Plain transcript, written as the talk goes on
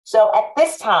So at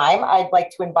this time, I'd like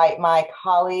to invite my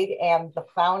colleague and the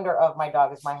founder of My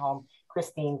Dog is My Home,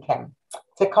 Christine Kim,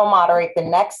 to co-moderate the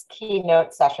next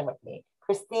keynote session with me.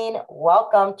 Christine,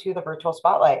 welcome to the virtual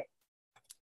spotlight.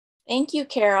 Thank you,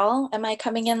 Carol. Am I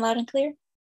coming in loud and clear?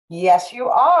 Yes, you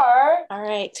are. All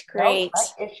right, great. No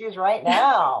tech issues right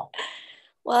now.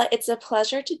 Well, it's a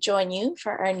pleasure to join you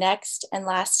for our next and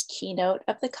last keynote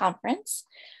of the conference.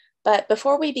 But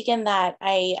before we begin that,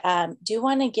 I do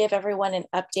want to give everyone an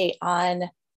update on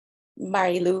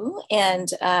Marilu and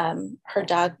her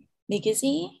dog,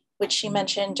 Migizi, which she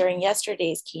mentioned during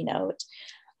yesterday's keynote.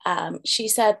 She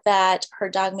said that her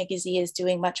dog, Migizi, is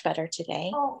doing much better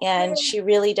today. And she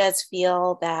really does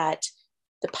feel that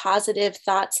the positive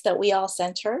thoughts that we all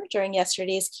sent her during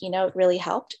yesterday's keynote really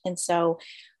helped. And so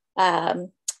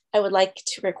I would like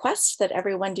to request that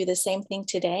everyone do the same thing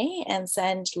today and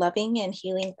send loving and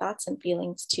healing thoughts and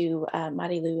feelings to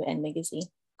Marilu and Migizi.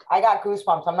 I got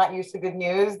goosebumps. I'm not used to good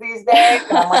news these days.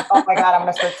 And I'm like, oh my God, I'm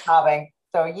going to start sobbing.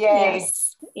 So yay.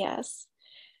 Yes.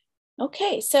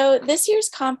 Okay, so this year's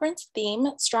conference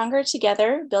theme, Stronger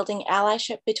Together, Building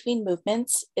Allyship Between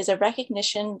Movements, is a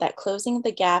recognition that closing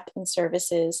the gap in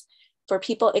services for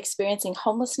people experiencing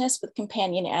homelessness with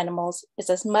companion animals is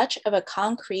as much of a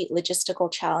concrete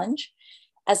logistical challenge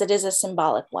as it is a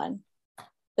symbolic one.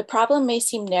 The problem may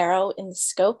seem narrow in the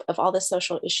scope of all the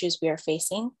social issues we are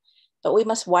facing, but we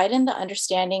must widen the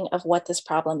understanding of what this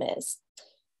problem is.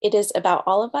 It is about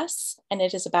all of us, and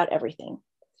it is about everything.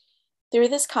 Through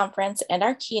this conference and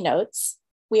our keynotes,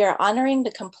 we are honoring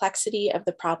the complexity of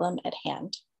the problem at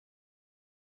hand.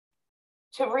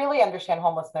 To really understand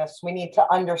homelessness, we need to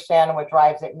understand what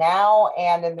drives it now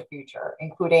and in the future,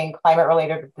 including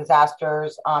climate-related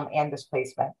disasters and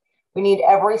displacement. We need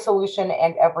every solution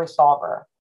and every solver.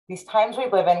 These times we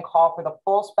live in call for the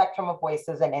full spectrum of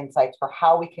voices and insights for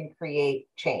how we can create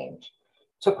change.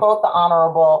 To quote the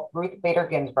Honorable Ruth Bader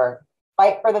Ginsburg,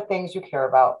 fight for the things you care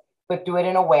about, but do it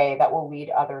in a way that will lead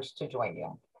others to join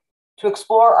you. To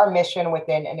explore our mission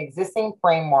within an existing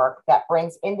framework that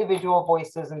brings individual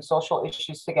voices and social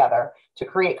issues together to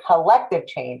create collective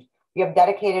change, we have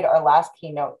dedicated our last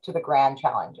keynote to the Grand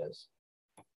Challenges.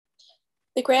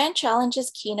 The Grand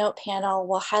Challenges keynote panel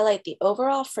will highlight the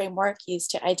overall framework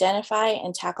used to identify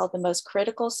and tackle the most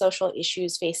critical social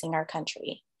issues facing our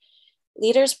country.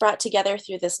 Leaders brought together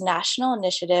through this national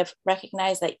initiative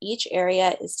recognize that each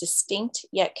area is distinct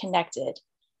yet connected,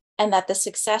 and that the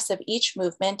success of each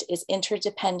movement is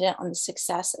interdependent on the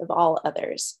success of all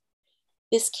others.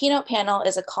 This keynote panel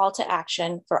is a call to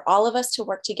action for all of us to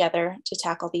work together to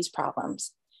tackle these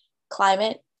problems.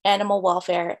 Climate, animal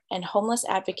welfare, and homeless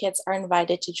advocates are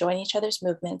invited to join each other's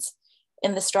movements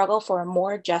in the struggle for a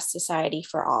more just society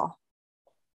for all.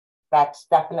 That's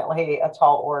definitely a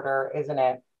tall order, isn't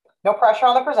it? No pressure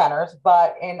on the presenters,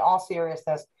 but in all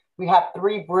seriousness, we have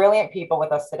three brilliant people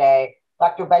with us today.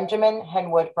 Dr. Benjamin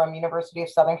HENWOOD from University of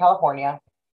Southern California,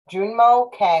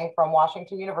 Junmo Kang from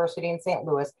Washington University in St.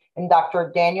 Louis, and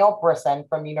Dr. Daniel Brisson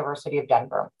from University of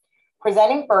Denver.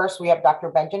 Presenting first, we have Dr.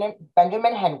 Benjamin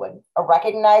HENWOOD, a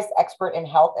recognized expert in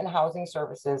health and housing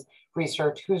services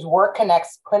research whose work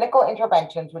connects clinical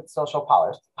interventions with social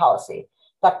policy.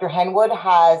 Dr. HENWOOD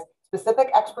has specific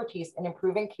expertise in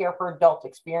improving care for adults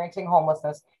experiencing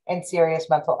homelessness and serious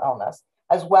mental illness,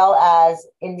 as well as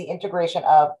in the integration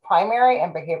of primary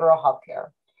and behavioral health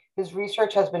care. His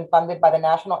research has been funded by the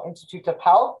National Institutes of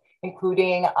Health,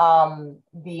 including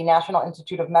the National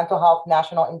Institute of Mental Health,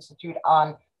 National Institute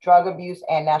on Drug Abuse,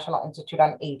 and National Institute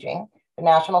on Aging, the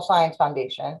National Science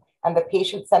Foundation, and the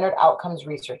Patient-Centered Outcomes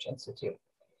Research Institute.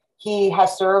 He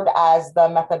has served as the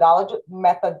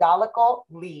methodological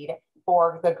lead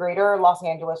for the Greater Los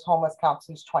Angeles Homeless Count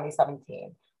since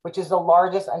 2017, which is the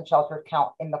largest unsheltered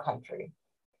count in the country.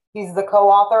 He's the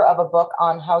co-author of a book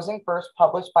on Housing First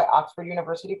published by Oxford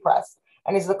University Press,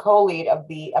 and is the co-lead of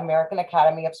the American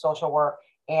Academy of Social Work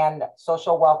and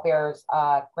Social Welfare's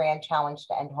Grand Challenge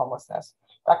to End Homelessness.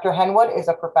 Dr. HENWOOD is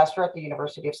a professor at the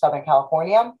University of Southern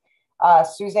California.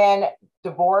 Suzanne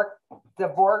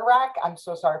Dworak, I'm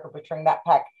so sorry for butchering that,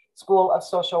 Peck, School of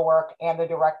Social Work, and the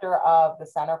director of the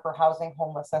Center for Housing,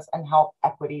 Homelessness, and Health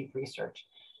Equity Research.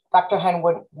 Dr.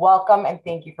 HENWOOD, welcome and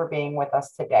thank you for being with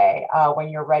us today. When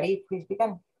you're ready, please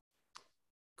begin.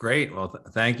 Great. Well,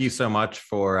 thank you so much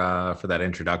for that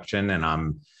introduction, and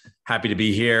I'm happy to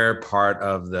be here, part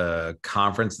of the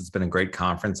conference. It's been a great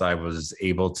conference. I was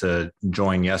able to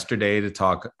join yesterday to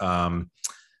talk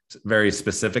very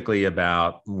specifically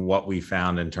about what we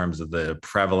found in terms of the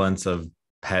prevalence of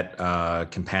pet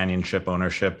companionship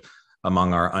ownership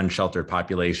among our unsheltered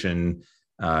population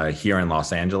here in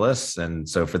Los Angeles. And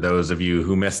so for those of you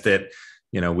who missed it,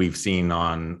 we've seen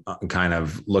on kind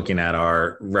of looking at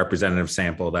our representative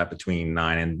sample that between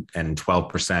 9 and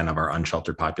 12% of our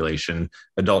unsheltered population,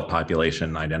 adult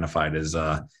population, identified as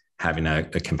having a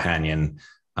companion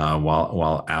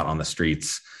while out on the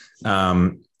streets.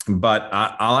 But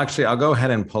I'll go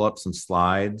ahead and pull up some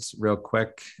slides real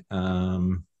quick.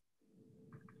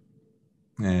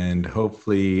 And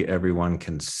hopefully everyone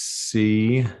can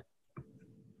see.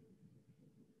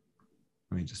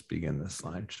 Let me just begin the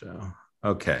slideshow.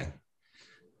 Okay.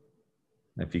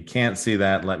 If you can't see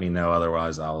that, let me know.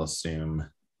 Otherwise, I'll assume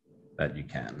that you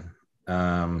can.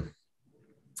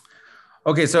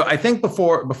 Okay, so I think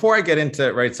before I get into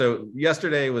it, right, so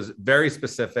yesterday was very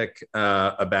specific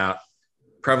about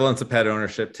prevalence of pet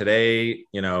ownership. Today,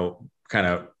 kind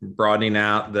of broadening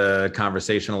out the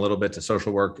conversation a little bit to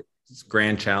social work's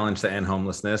grand challenge to end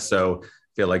homelessness. So I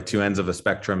feel like two ends of the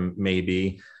spectrum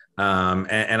maybe.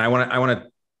 And I want to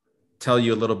tell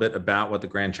you a little bit about what the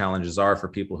grand challenges are for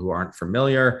people who aren't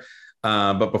familiar.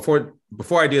 But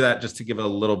before I do that, just to give a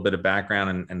little bit of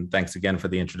background, and thanks again for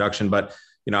the introduction. But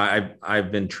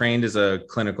I've been trained as a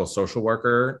clinical social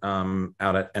worker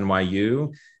out at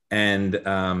NYU,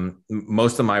 and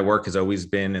most of my work has always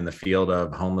been in the field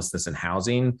of homelessness and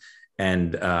housing.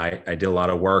 And I did a lot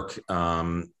of work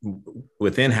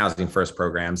within Housing First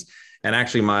programs. And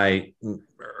actually,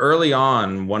 early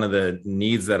on, one of the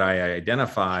needs that I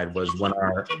identified was when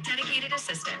our dedicated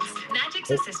assistance, Magic's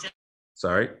assistant.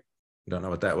 Sorry, don't know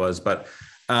what that was, but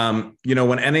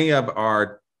when any of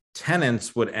our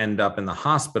tenants would end up in the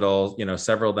hospital,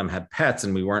 several of them had pets,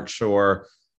 and we weren't sure,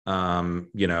 how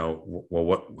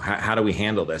do we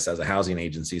handle this as a housing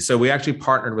agency? So we actually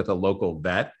partnered with a local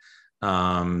vet.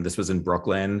 This was in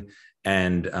Brooklyn,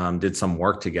 and did some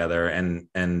work together.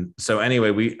 And so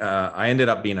anyway, I ended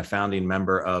up being a founding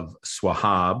member of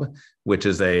SWAHAB, which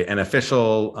is an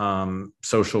official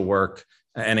social work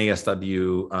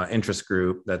NASW interest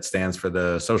group that stands for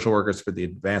the Social Workers for the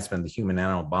Advancement of the Human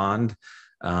Animal Bond.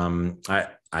 I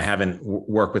haven't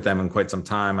worked with them in quite some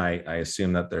time. I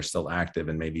assume that they're still active,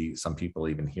 and maybe some people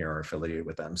even here are affiliated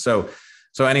with them. So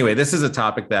anyway, this is a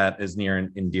topic that is near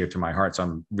and dear to my heart. So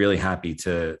I'm really happy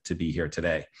to be here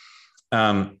today.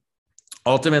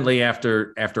 Ultimately,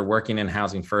 after working in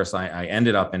Housing First, I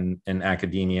ended up in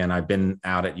academia, and I've been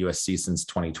out at USC since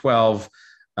 2012,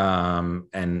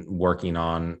 and working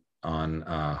on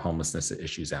homelessness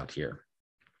issues out here.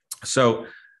 So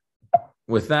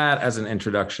with that as an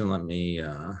introduction, let me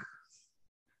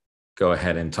go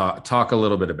ahead and talk a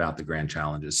little bit about the grand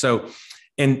challenges. So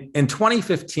in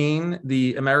 2015,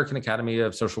 the American Academy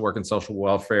of Social Work and Social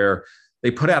Welfare, they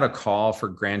put out a call for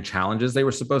grand challenges. They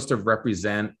were supposed to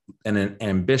represent an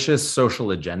ambitious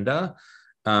social agenda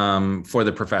for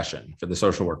the profession, for the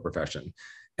social work profession.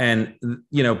 And,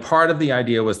 part of the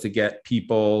idea was to get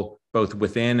people both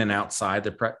within and outside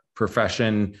the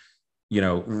profession,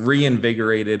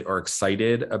 reinvigorated or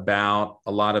excited about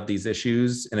a lot of these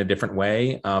issues in a different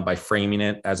way by framing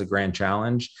it as a grand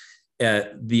challenge.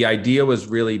 The idea was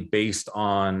really based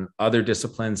on other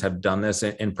disciplines have done this.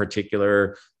 In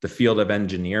particular, the field of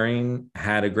engineering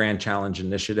had a grand challenge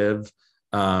initiative.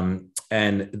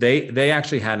 And they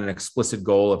actually had an explicit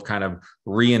goal of kind of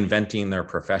reinventing their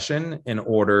profession in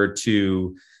order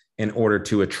to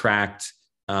attract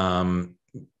a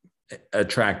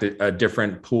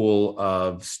different pool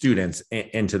of students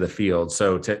into the field.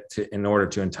 So in order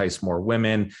to entice more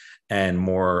women and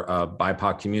more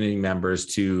BIPOC community members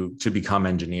to become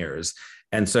engineers.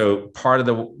 And so part of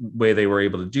the way they were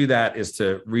able to do that is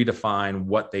to redefine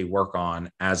what they work on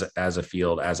as a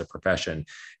field, as a profession.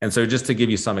 And so just to give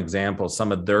you some examples,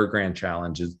 some of their grand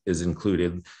challenges is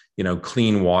included,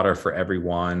 clean water for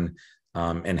everyone,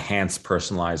 enhanced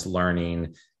personalized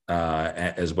learning,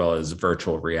 as well as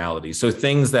virtual reality. So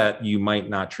things that you might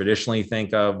not traditionally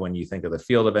think of when you think of the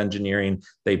field of engineering,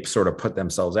 they sort of put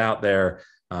themselves out there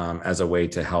as a way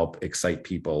to help excite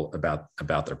people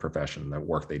about their profession, the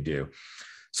work they do.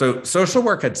 So social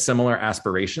work had similar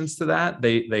aspirations to that.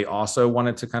 They also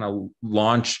wanted to kind of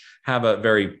have a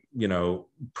very,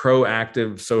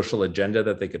 proactive social agenda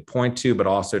that they could point to, but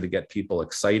also to get people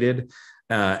excited.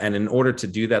 And in order to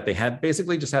do that, they had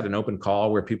basically just had an open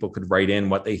call where people could write in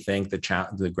what they think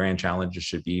the grand challenges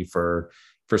should be for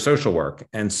social work.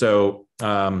 And so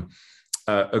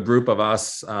a group of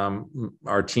us,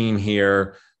 our team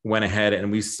here, went ahead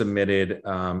and we submitted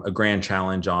a grand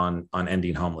challenge on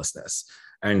ending homelessness.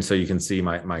 And so you can see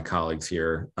my colleagues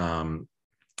here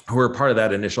who were part of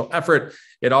that initial effort.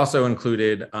 It also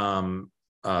included Philip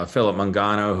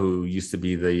Mangano, who used to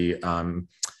be the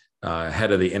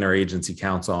head of the Interagency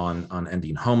Council on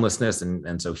Ending Homelessness,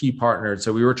 and so he partnered.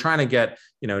 So we were trying to get,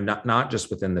 not just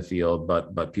within the field,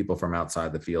 but people from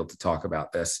outside the field to talk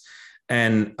about this.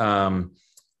 And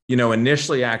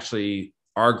initially, actually,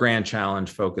 our grand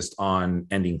challenge focused on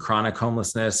ending chronic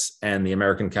homelessness, and the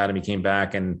American Academy came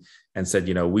back and said,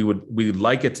 we'd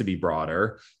like it to be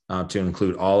broader, to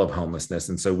include all of homelessness.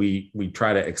 And so we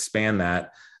try to expand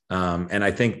that. And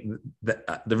I think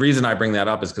the reason I bring that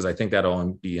up is because I think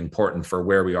that'll be important for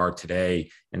where we are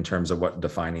today in terms of what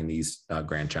defining these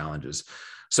grand challenges.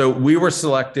 So we were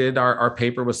selected, our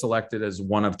paper was selected as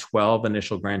one of 12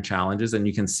 initial grand challenges. And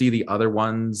you can see the other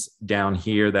ones down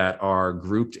here that are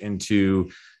grouped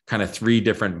into kind of 3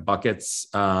 different buckets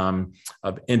of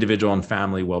individual and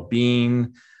family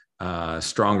well-being,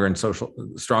 stronger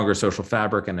social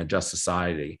fabric, and a just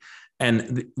society.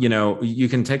 And, you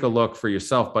can take a look for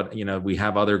yourself, but, we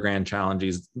have other grand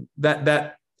challenges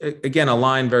that again,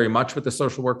 align very much with the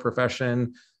social work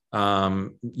profession,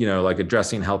 like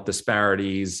addressing health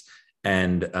disparities,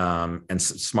 and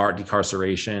smart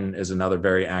decarceration is another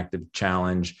very active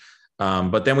challenge.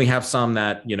 But then we have some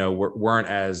that, weren't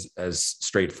as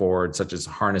straightforward, such as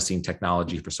harnessing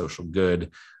technology for social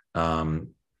good. And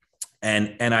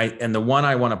the one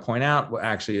I want to point out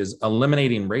actually is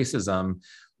eliminating racism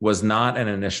was not an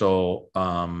initial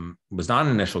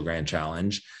grand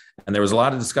challenge. And there was a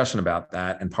lot of discussion about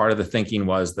that. And part of the thinking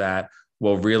was that,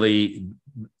 well, really,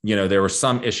 there were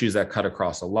some issues that cut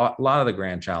across a lot of the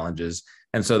grand challenges.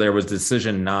 And so there was a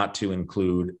decision not to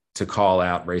call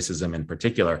out racism in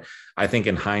particular. I think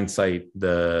in hindsight,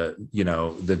 the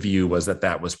view was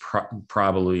that was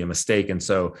probably a mistake. And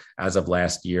so as of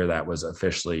last year, that was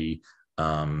officially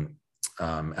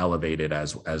elevated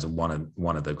as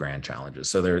one of the grand challenges.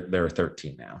 So there are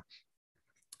 13 now.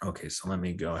 Okay, so let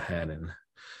me go ahead and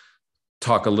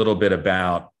talk a little bit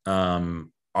about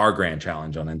our grand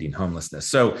challenge on ending homelessness.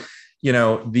 So,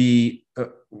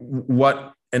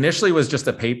 what initially was just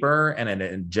a paper and an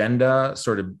agenda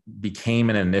sort of became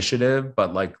an initiative,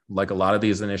 but like a lot of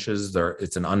these initiatives,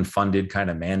 it's an unfunded kind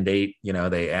of mandate.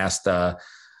 They asked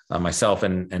myself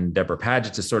and Deborah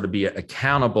Paget to sort of be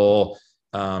accountable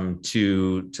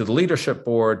to the leadership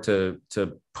board to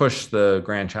push the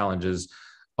grand challenges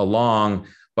along.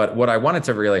 But what I wanted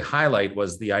to really highlight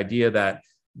was the idea that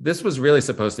this was really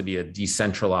supposed to be a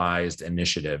decentralized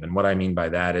initiative. And what I mean by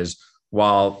that is,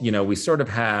 while, we sort of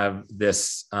have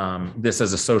this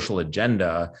as a social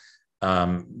agenda,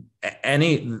 the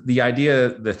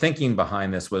thinking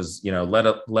behind this was,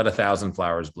 let 1,000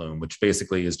 flowers bloom, which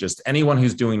basically is just anyone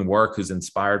who's doing work, who's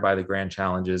inspired by the grand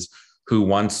challenges, who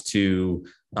wants to,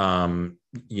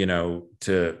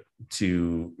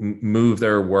 to move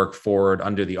their work forward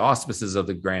under the auspices of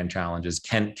the grand challenges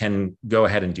can go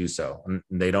ahead and do so. And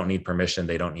they don't need permission.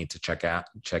 They don't need to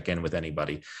check in with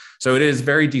anybody. So it is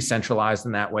very decentralized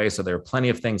in that way. So there are plenty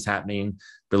of things happening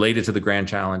related to the grand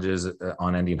challenges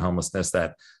on ending homelessness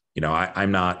that,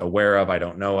 I'm not aware of, I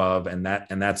don't know of, and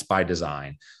that's by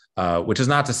design. Which is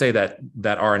not to say that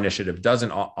our initiative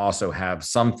doesn't also have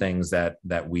some things that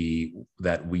we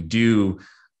do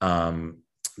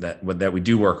that we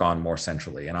do work on more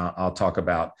centrally, and I'll talk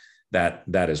about that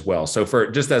as well. So, for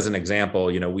just as an example,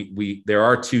 there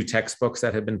are 2 textbooks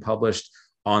that have been published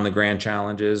on the grand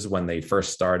challenges when they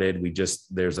first started.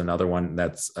 There's another one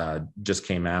that's just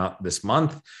came out this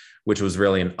month, which was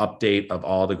really an update of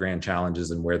all the grand challenges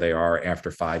and where they are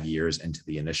after 5 years into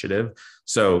the initiative.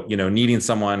 So, needing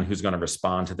someone who's going to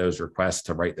respond to those requests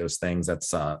to write those things,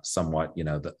 that's somewhat,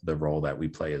 the role that we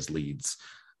play as leads.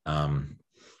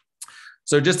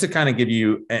 So just to kind of give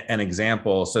you an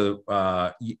example, so,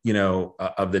 of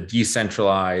the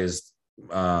decentralized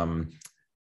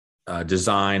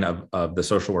design of the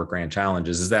social work grand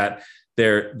challenges is that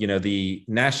the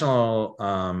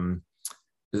National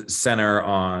Center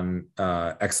on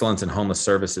Excellence in Homeless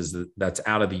Services that's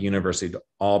out of the University of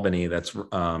Albany, that's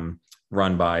run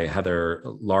by Heather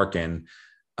Larkin.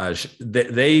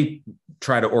 They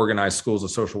try to organize schools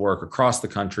of social work across the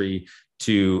country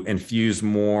to infuse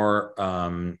more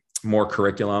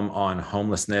curriculum on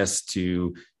homelessness,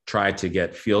 to try to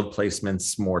get field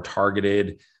placements more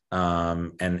targeted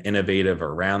and innovative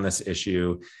around this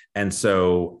issue. And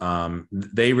so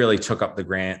they really took up the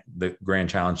grand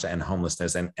challenge to end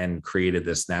homelessness and created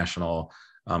this national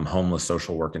homeless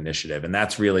social work initiative. And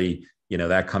that's really,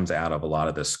 that comes out of a lot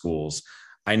of the schools.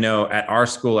 I know at our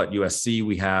school at USC,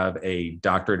 we have a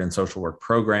doctorate in social work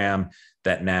program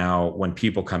that now when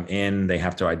people come in, they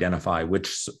have to identify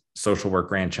which social work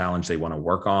grand challenge they want to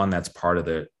work on. That's part of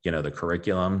the, the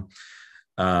curriculum.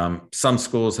 Some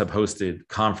schools have hosted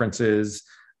conferences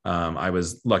I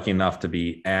was lucky enough to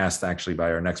be asked actually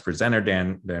by our next presenter,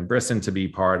 Dan Brisson, to be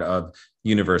part of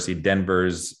University of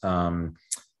Denver's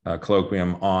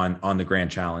colloquium on the grand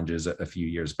challenges a few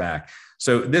years back.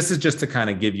 So this is just to kind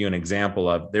of give you an example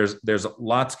of there's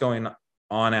lots going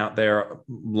on out there. A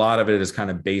lot of it is kind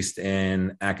of based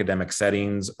in academic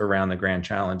settings around the grand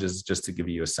challenges, just to give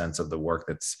you a sense of the work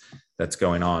that's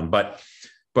going on. But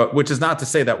which is not to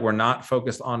say that we're not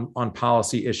focused on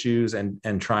policy issues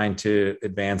and trying to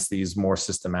advance these more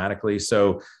systematically.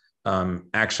 So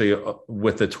actually,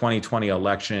 with the 2020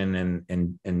 election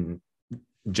in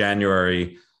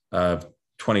January of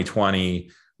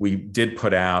 2020, we did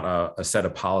put out a set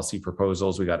of policy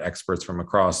proposals. We got experts from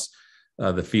across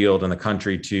the field and the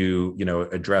country to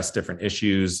address different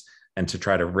issues and to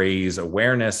try to raise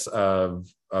awareness of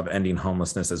ending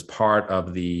homelessness as part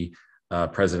of the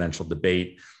presidential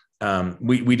debate.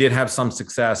 We did have some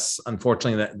success.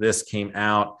 Unfortunately, that this came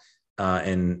out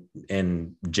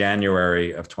in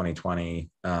January of 2020,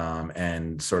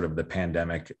 and sort of the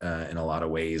pandemic in a lot of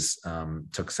ways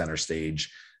took center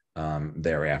stage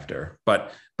thereafter.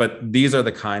 But these are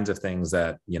the kinds of things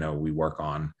that we work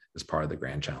on as part of the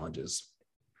grand challenges.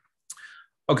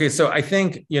 Okay, so I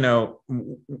think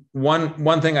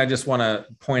one thing I just want to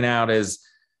point out is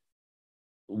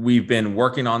we've been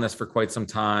working on this for quite some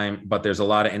time, but there's a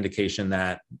lot of indication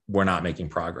that we're not making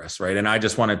progress, right? And I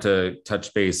just wanted to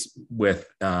touch base with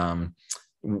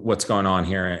what's going on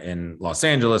here in Los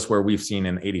Angeles, where we've seen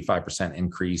an 85%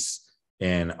 increase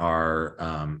in our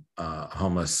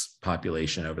homeless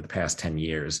population over the past 10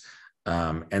 years.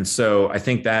 And so I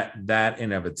think that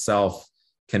in of itself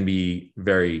can be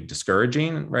very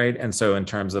discouraging, right? And so in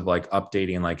terms of like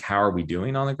updating, like how are we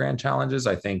doing on the grand challenges,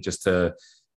 I think just to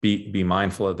be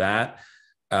mindful of that.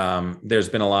 There's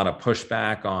been a lot of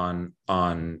pushback on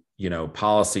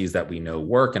policies that we know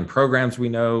work and programs we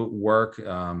know work,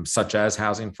 such as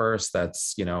Housing First.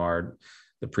 That's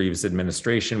the previous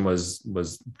administration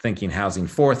was thinking Housing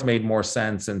Fourth made more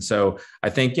sense, and so I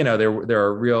think there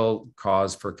are real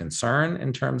cause for concern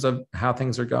in terms of how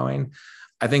things are going.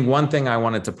 I think one thing I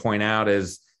wanted to point out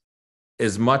is,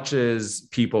 as much as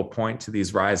people point to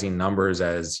these rising numbers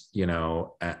as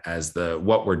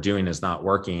what we're doing is not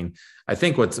working, I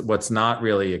think what's not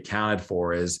really accounted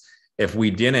for is if we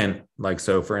didn't,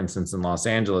 so for instance, in Los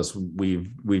Angeles,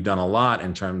 we've done a lot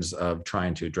in terms of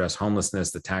trying to address homelessness.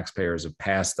 The taxpayers have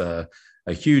passed a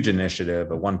huge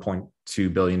initiative, a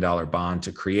 $1.2 billion bond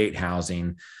to create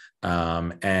housing.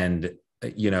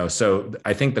 So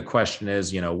I think the question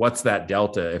is, what's that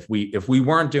delta? If we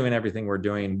weren't doing everything we're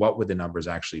doing, what would the numbers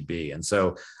actually be? And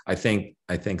so I think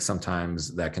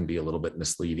sometimes that can be a little bit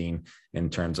misleading in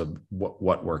terms of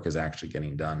what work is actually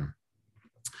getting done.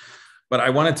 But I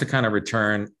wanted to kind of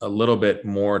return a little bit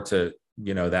more to,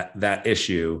 that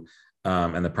issue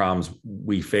and the problems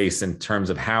we face in terms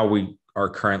of how we are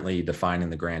currently defining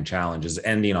the grand challenge is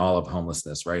ending all of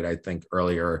homelessness, right? I think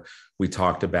earlier we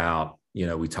talked about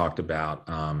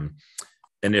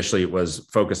initially it was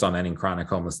focused on ending chronic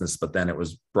homelessness, but then it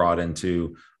was brought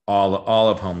into all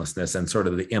of homelessness and sort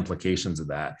of the implications of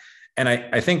that. And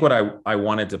I think what I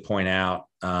wanted to point out,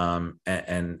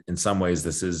 and in some ways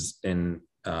this is in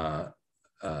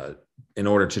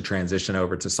order to transition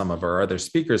over to some of our other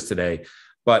speakers today,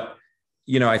 but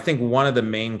I think one of the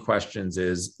main questions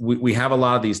is we have a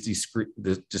lot of these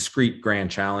discrete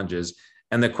grand challenges.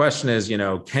 And the question is,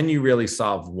 can you really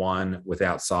solve one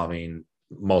without solving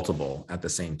multiple at the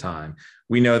same time?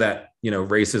 We know that,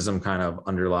 racism kind of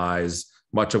underlies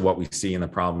much of what we see in the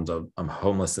problems of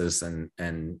homelessness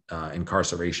and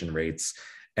incarceration rates.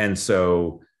 And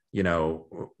so,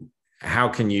 how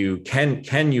can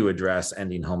you address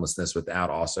ending homelessness without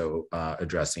also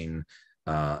addressing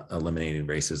eliminating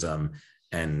racism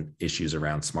and issues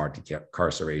around smart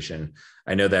incarceration?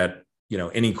 I know that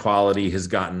inequality has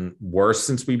gotten worse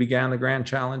since we began the grand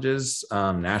challenges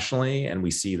nationally, and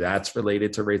we see that's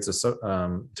related to rates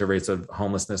of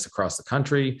homelessness across the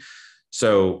country.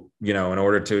 So, in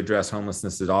order to address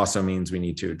homelessness, it also means we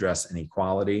need to address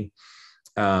inequality.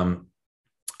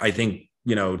 I think,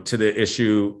 to the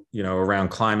issue, around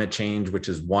climate change, which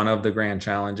is one of the grand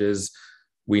challenges,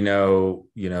 we know,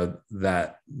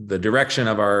 that the direction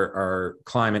of our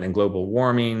climate and global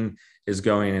warming is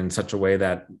going in such a way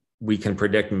that we can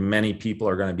predict many people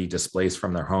are going to be displaced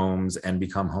from their homes and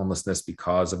become homelessness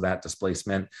because of that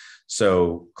displacement.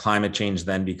 So climate change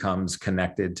then becomes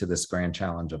connected to this grand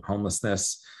challenge of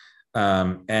homelessness.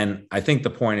 And I think the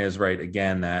point is, right,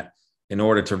 again, that in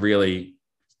order to really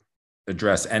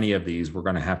address any of these, we're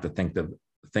going to have to think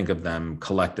think of them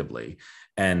collectively,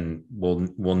 and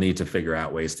we'll need to figure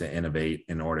out ways to innovate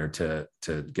in order to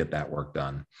get that work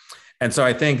done. And so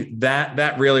I think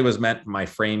that really was meant my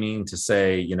framing to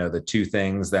say, the two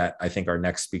things that I think our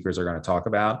next speakers are going to talk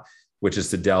about, which is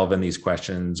to delve in these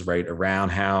questions right around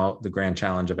how the grand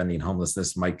challenge of ending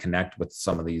homelessness might connect with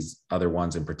some of these other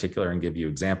ones in particular and give you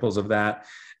examples of that.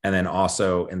 And then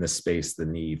also in the space, the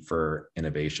need for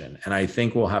innovation. And I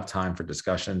think we'll have time for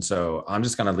discussion. So I'm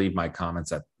just going to leave my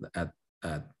comments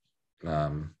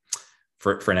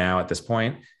for now at this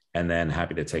point, and then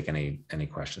happy to take any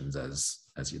questions as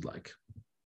you'd like.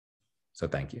 So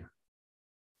thank you.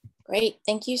 Great.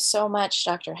 Thank you so much,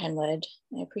 Dr. Henwood.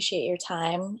 I appreciate your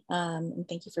time, and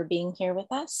thank you for being here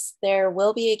with us. There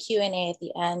will be a Q&A at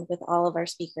the end with all of our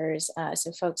speakers,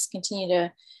 so folks continue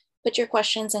to put your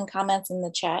questions and comments in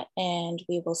the chat, and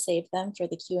we will save them for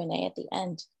the Q&A at the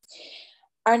end.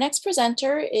 Our next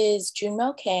presenter is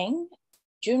Junmo Kang.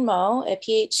 Junmo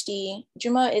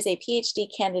is a PhD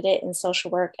candidate in social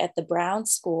work at the Brown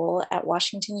School at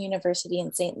Washington University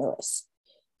in St. Louis.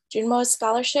 Junmo's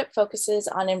scholarship focuses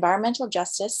on environmental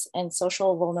justice and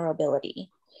social vulnerability.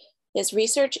 His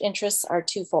research interests are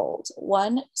twofold.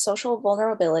 One, social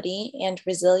vulnerability and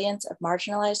resilience of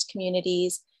marginalized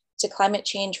communities to climate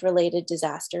change related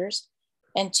disasters.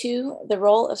 And two, the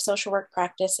role of social work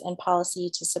practice and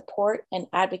policy to support and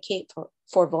advocate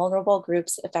for vulnerable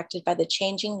groups affected by the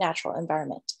changing natural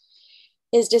environment.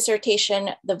 His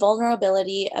dissertation, The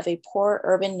Vulnerability of a Poor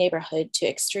Urban Neighborhood to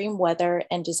Extreme Weather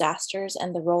and Disasters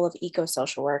and the Role of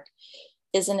Eco-Social Work,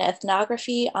 is an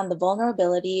ethnography on the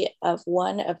vulnerability of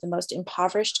one of the most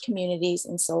impoverished communities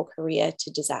in Seoul, Korea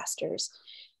to disasters.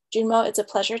 Junmo, it's a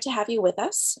pleasure to have you with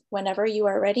us. Whenever you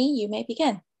are ready, you may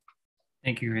begin.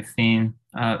 Thank you, Christine.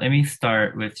 Let me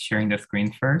start with sharing the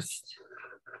screen first.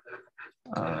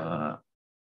 Can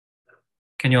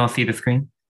you all see the screen?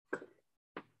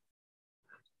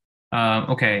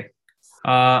 Okay.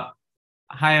 Hi,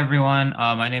 everyone.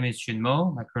 My name is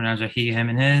Junmo. My pronouns are he, him,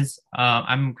 and his.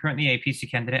 I'm currently a PhD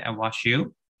candidate at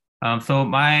WashU.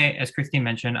 As Christine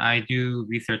mentioned, I do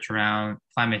research around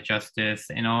climate justice.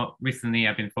 And recently,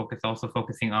 I've been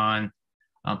focusing on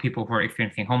people who are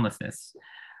experiencing homelessness.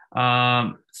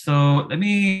 So let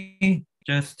me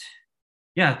today,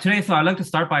 I'd like to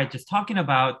start by just talking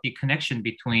about the connection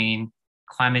between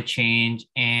climate change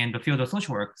and the field of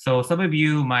social work. So some of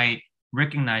you might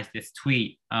recognize this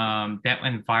tweet that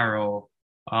went viral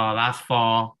last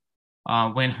fall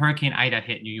when Hurricane Ida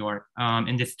hit New York.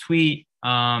 In this tweet,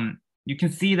 you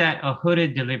can see that a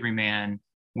hooded delivery man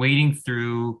wading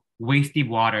through waist-deep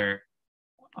water,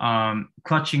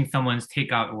 clutching someone's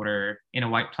takeout order in a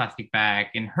white plastic bag.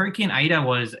 And Hurricane Ida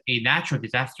was a natural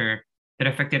disaster that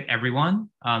affected everyone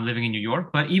living in New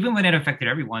York. But even when it affected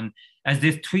everyone, as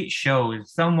this tweet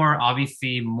shows, some were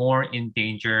obviously more in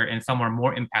danger and some were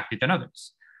more impacted than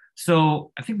others.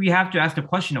 So I think we have to ask the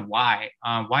question of why.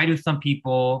 Why do some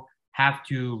people have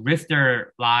to risk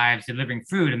their lives delivering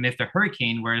food amidst a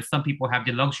hurricane, whereas some people have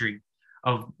the luxury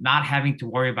of not having to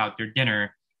worry about their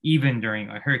dinner even during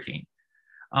a hurricane?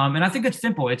 And I think it's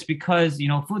simple. It's because,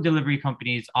 food delivery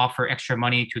companies offer extra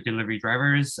money to delivery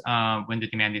drivers when the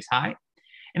demand is high.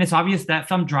 And it's obvious that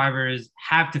some drivers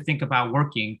have to think about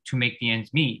working to make the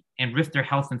ends meet and risk their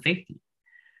health and safety.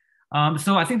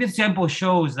 So I think this example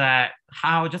shows that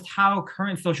how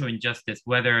current social injustice,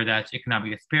 whether that's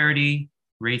economic disparity,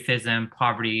 racism,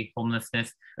 poverty,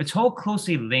 homelessness, it's all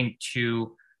closely linked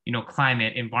to,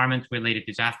 climate, environment-related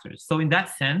disasters. So in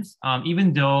that sense,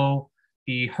 even though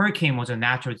the hurricane was a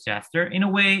natural disaster, in a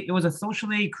way, it was a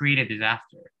socially created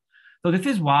disaster. So this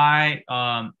is why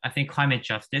I think climate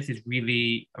justice is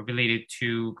really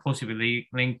closely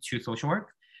linked to social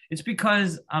work. It's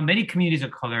because many communities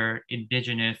of color,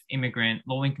 indigenous, immigrant,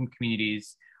 low-income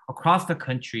communities across the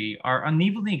country are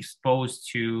unevenly exposed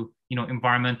to,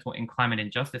 environmental and climate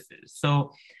injustices.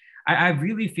 So I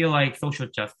really feel like social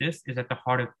justice is at the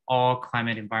heart of all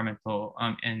climate, environmental,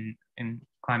 and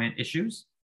climate issues,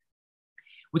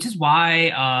 which is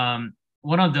why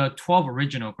one of the 12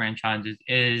 original grand challenges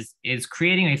is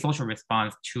creating a social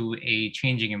response to a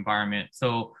changing environment.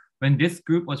 So when this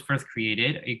group was first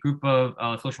created, a group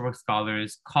of social work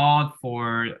scholars called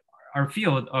for our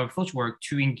field of social work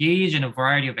to engage in a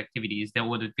variety of activities that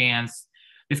would advance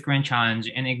this grand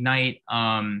challenge and ignite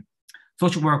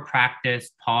social work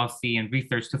practice, policy, and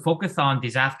research to focus on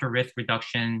disaster risk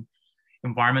reduction,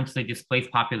 environmentally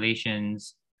displaced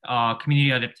populations,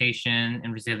 community adaptation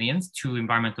and resilience to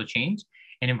environmental change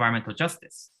and environmental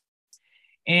justice.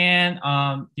 And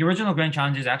the original grand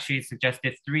challenges actually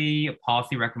suggested 3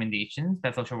 policy recommendations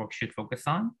that social work should focus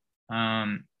on.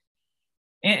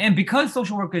 And because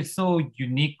social work is so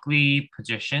uniquely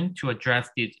positioned to address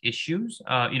these issues,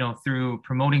 through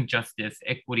promoting justice,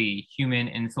 equity, human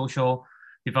and social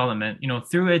development,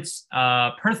 through its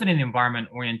person and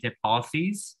environment-oriented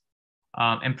policies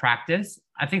and practice,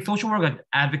 I think social work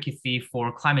advocacy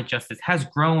for climate justice has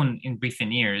grown in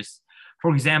recent years.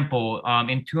 For example,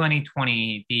 in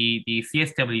 2020, the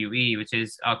CSWE, which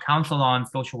is Council on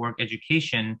Social Work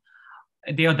Education,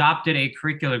 they adopted a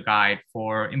curricular guide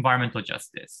for environmental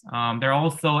justice. There are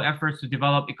also efforts to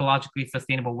develop ecologically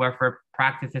sustainable welfare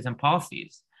practices and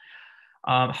policies.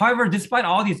 However, despite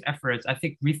all these efforts, I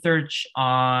think research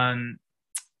on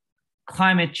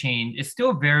climate change is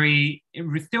still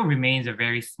remains a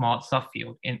very small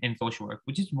subfield in social work,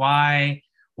 which is why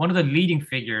one of the leading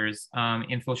figures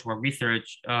in social work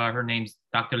research, her name's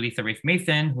Dr. Lisa Race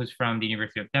Mason, who's from the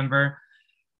University of Denver.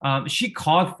 She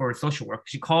called for social work.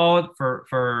 She called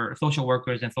for social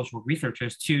workers and social work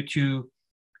researchers to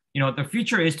the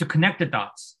future is to connect the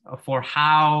dots for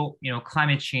how,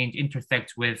 climate change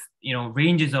intersects with,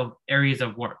 ranges of areas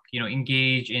of work,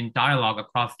 engage in dialogue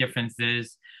across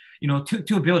differences,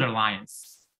 to build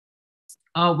alliance,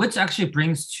 which actually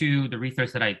brings to the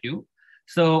research that I do.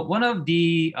 So one of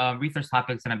the research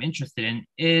topics that I'm interested in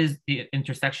is the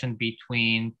intersection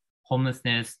between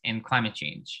homelessness and climate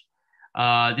change.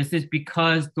 This is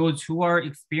because those who are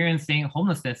experiencing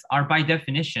homelessness are by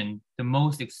definition the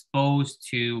most exposed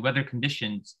to weather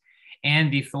conditions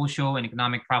and the social and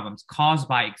economic problems caused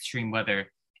by extreme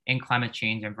weather and climate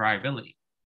change and variability.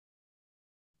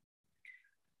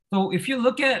 So if you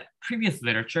look at previous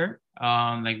literature,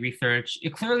 like research,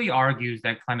 it clearly argues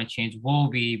that climate change will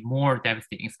be more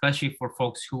devastating, especially for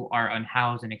folks who are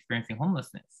unhoused and experiencing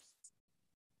homelessness.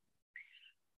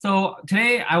 So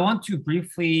today I want to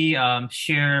briefly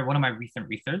share one of my recent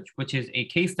research, which is a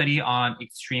case study on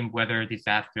extreme weather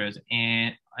disasters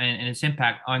and its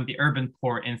impact on the urban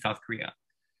poor in South Korea.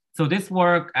 So this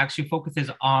work actually focuses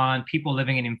on people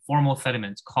living in informal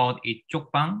settlements called a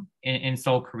jokbang in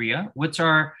Seoul, Korea, which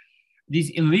are these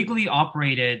illegally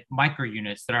operated micro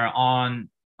units that are on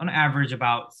average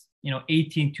about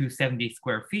 18 to 70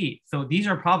 square feet. So these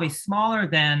are probably smaller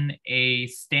than a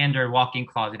standard walk-in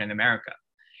closet in America.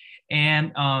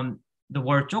 And the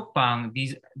word jokbang,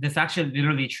 this actually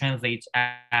literally translates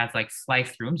as like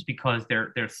sliced rooms because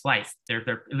they're sliced,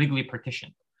 they're illegally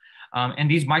partitioned.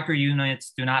 And these micro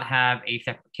units do not have a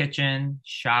separate kitchen,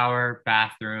 shower,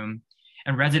 bathroom,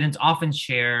 and residents often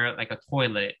share like a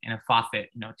toilet and a faucet,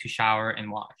 to shower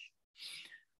and wash.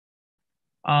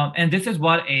 And this is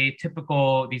what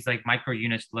these like micro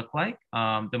units look like.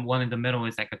 The one in the middle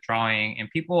is like a drawing, and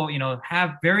people,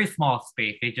 have very small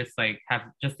space. They just like have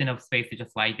just enough space to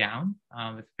just lie down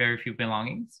with very few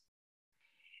belongings.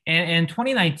 And in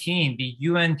 2019, the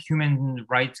UN Human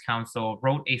Rights Council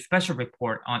wrote a special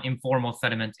report on informal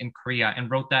settlements in Korea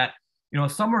and wrote that,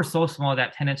 some were so small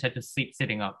that tenants had to sleep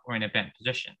sitting up or in a bent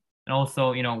position. And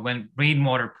also, when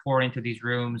rainwater pour into these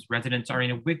rooms, residents are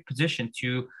in a weak position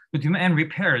to demand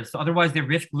repairs. So otherwise, they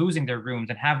risk losing their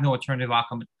rooms and have no alternative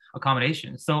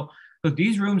accommodations. So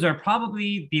these rooms are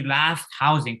probably the last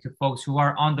housing to folks who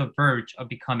are on the verge of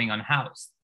becoming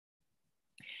unhoused.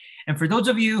 And for those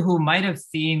of you who might have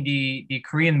seen the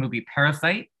Korean movie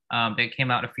Parasite that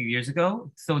came out a few years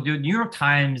ago, so the New York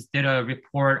Times did a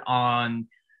report on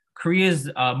Korea's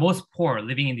most poor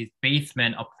living in these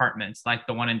basement apartments like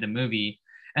the one in the movie.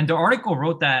 And the article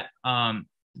wrote that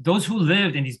those who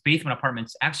lived in these basement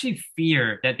apartments actually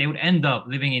fear that they would end up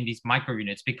living in these micro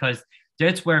units because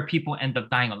that's where people end up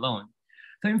dying alone.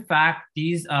 So in fact,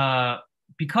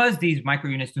 because these micro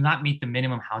units do not meet the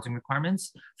minimum housing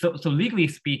requirements, so legally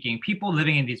speaking, people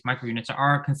living in these micro units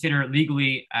are considered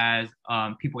legally as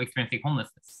people experiencing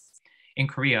homelessness in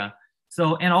Korea.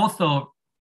 So, and also,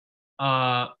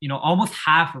 almost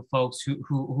half of folks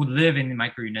who live in the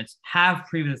micro units have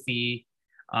previously,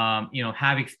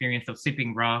 have experience of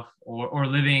sleeping rough or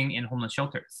living in homeless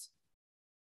shelters.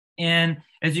 And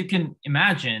as you can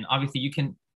imagine, obviously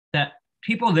that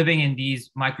people living in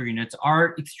these micro units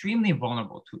are extremely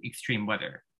vulnerable to extreme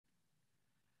weather.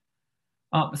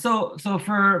 So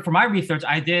for my research,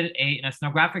 I did an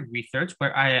ethnographic research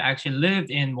where I actually lived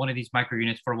in one of these micro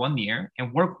units for 1 year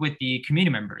and worked with the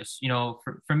community members.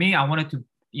 For me, I wanted to,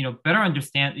 better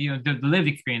understand, the lived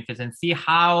experiences and see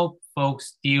how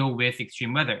folks deal with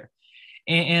extreme weather.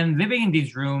 And living in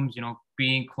these rooms,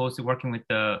 being closely working with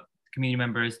the community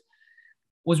members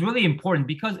was really important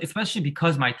especially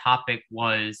because my topic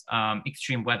was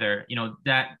extreme weather,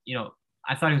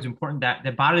 I thought it was important that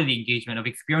the bodily engagement of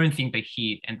experiencing the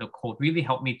heat and the cold really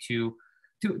helped me to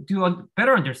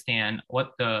better understand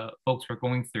what the folks were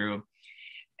going through.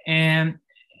 And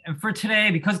and for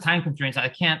today, because of time constraints, I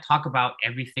can't talk about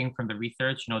everything from the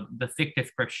research, the thick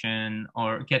description,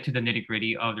 or get to the nitty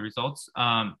gritty of the results.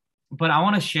 But I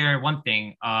want to share one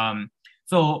thing.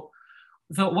 So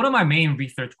one of my main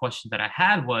research questions that I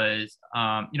had was,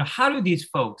 how do these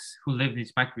folks who live in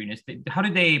these microunits, how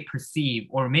do they perceive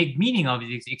or make meaning of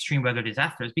these extreme weather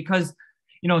disasters? Because,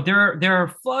 there are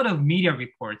a flood of media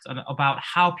reports about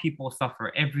how people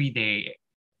suffer every day,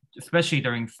 especially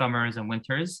during summers and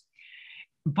winters.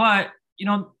 But,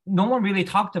 no one really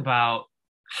talked about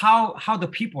how the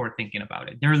people are thinking about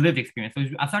it, their lived experience. So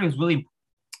I thought it was really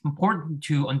important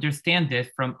to understand this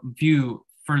from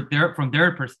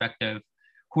their perspective,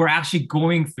 who are actually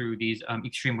going through these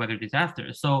extreme weather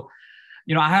disasters. So,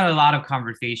 I had a lot of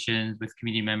conversations with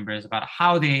community members about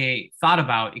how they thought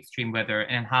about extreme weather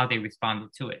and how they responded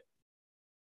to it.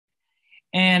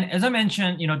 And as I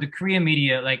mentioned, the Korean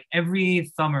media, like every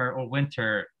summer or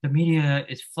winter, the media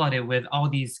is flooded with all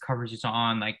these coverages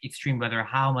on like extreme weather,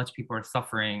 how much people are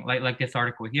suffering, like this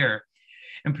article here.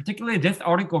 And particularly this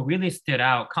article really stood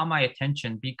out, caught my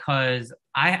attention, because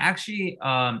I actually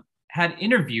had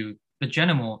interviewed the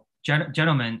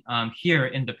gentleman here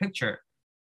in the picture.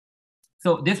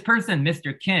 So this person,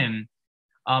 Mr. Kim,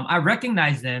 I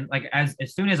recognized him, like as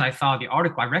soon as I saw the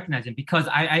article, I recognized him because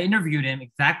I interviewed him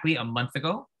exactly a month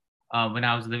ago when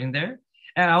I was living there.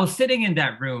 And I was sitting in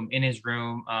that room, in his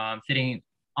room, sitting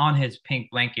on his pink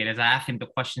blanket as I asked him the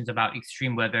questions about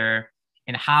extreme weather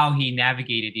and how he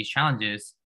navigated these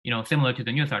challenges, similar to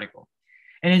the news article.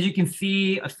 And as you can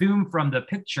see, assume from the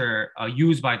picture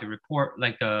used by the report,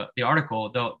 like the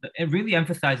article, it really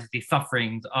emphasizes the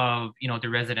sufferings of, the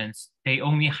residents. They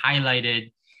only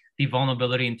highlighted the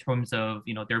vulnerability in terms of,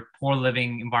 their poor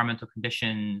living environmental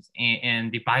conditions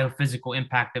and the biophysical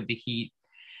impact of the heat.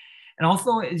 And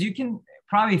also, as you can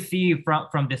probably see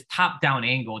from this top-down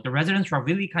angle, the residents were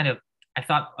really kind of, I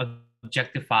thought,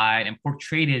 objectified and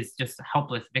portrayed as just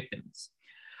helpless victims.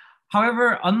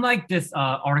 However, unlike this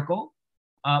article,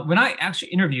 when I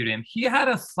actually interviewed him, he had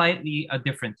a slightly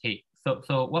different take.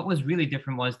 So what was really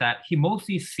different was that he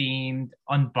mostly seemed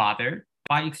unbothered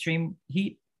by extreme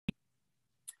heat.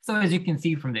 So as you can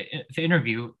see from the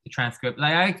interview, the transcript,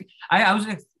 like I was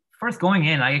first going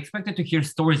in, I expected to hear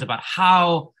stories about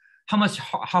how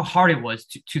hard it was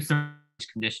to serve these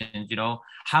conditions,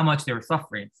 how much they were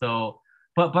suffering. So,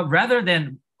 but rather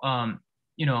than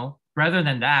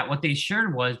that, what they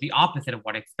shared was the opposite of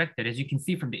what I expected. As you can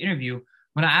see from the interview,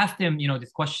 when I asked him,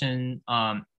 this question,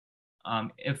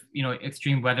 if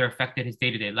extreme weather affected his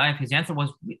day-to-day life, his answer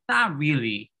was not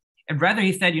really. And rather,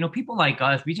 he said, people like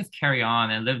us, we just carry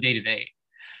on and live day to day.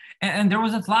 And there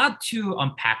was a lot to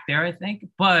unpack there, I think.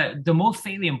 But the most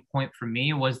salient point for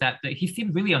me was that he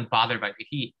seemed really unbothered by the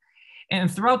heat. And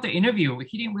throughout the interview,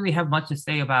 he didn't really have much to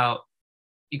say about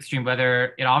extreme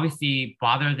weather. It obviously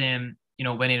bothered him,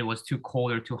 when it was too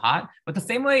cold or too hot. But the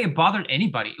same way it bothered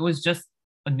anybody, it was just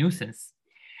a nuisance.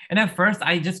 And at first,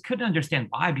 I just couldn't understand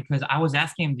why, because I was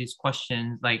asking him these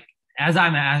questions, like, as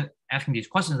I'm asking these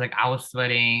questions, like I was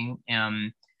sweating.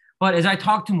 But as I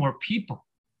talked to more people,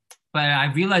 but I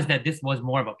realized that this was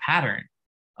more of a pattern.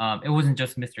 It wasn't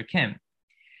just Mr. Kim.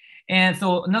 And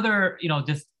so another,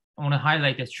 just I want to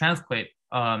highlight this transcript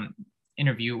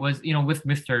interview was, with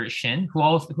Mr. Shin,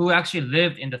 who actually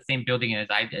lived in the same building as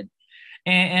I did.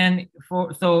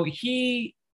 So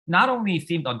he not only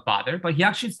seemed unbothered, but he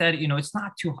actually said, it's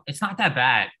not that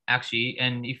bad actually.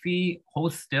 And if he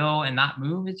holds still and not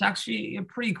move, it's actually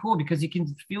pretty cool because you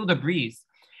can feel the breeze.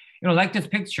 Like this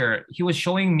picture, he was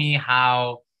showing me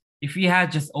how if he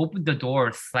had just opened the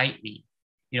door slightly,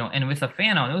 and with a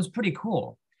fan on, it was pretty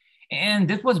cool. And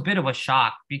this was a bit of a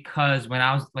shock because when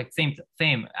I was like,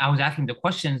 same, I was asking the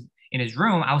questions in his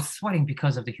room, I was sweating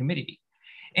because of the humidity.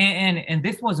 And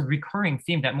this was a recurring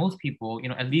theme that most people,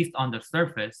 at least on the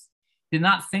surface, did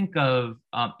not think of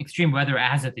extreme weather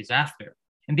as a disaster.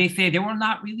 And they say they were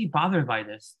not really bothered by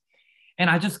this. And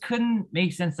I just couldn't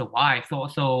make sense of why.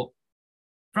 So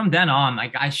from then on,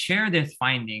 like I share this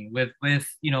finding with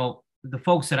the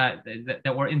folks that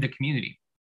were in the community.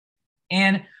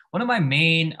 And one of my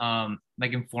main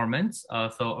informants,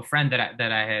 so a friend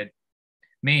that I had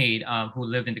made who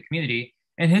lived in the community,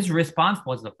 and his response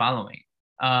was the following.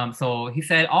 So he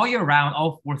said, all year round,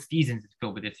 all 4 seasons is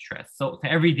filled with this stress. So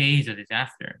every day is a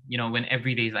disaster. When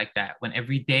every day is like that, when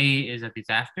every day is a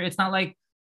disaster, it's not like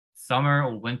summer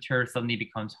or winter suddenly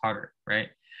becomes harder, right?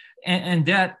 And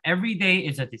that every day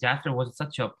is a disaster was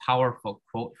such a powerful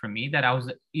quote for me that I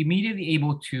was immediately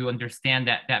able to understand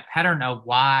that pattern of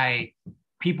why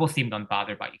people seemed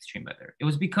unbothered by extreme weather. It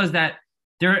was because that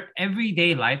their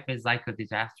everyday life is like a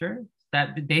disaster,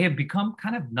 that they have become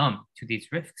kind of numb to these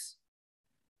risks.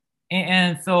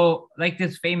 And so like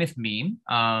this famous meme,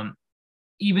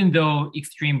 even though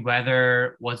extreme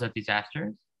weather was a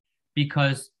disaster,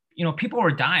 because people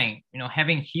were dying,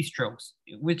 having heat strokes,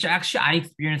 which actually I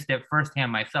experienced it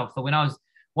firsthand myself. So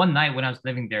one night when I was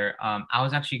living there, I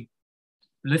was actually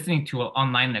listening to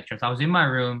online lectures. I was in my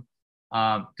room,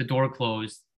 the door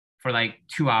closed for like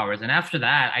 2 hours, and after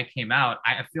that, I came out.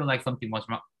 I feel like something was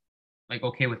wrong, like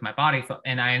okay with my body,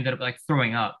 and I ended up like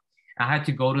throwing up. I had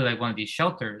to go to like one of these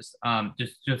shelters,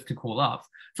 just to cool off.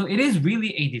 So it is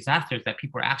really a disaster that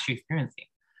people are actually experiencing.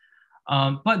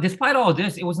 But despite all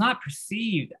this, it was not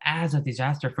perceived as a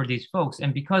disaster for these folks.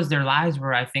 And because their lives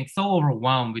were, I think, so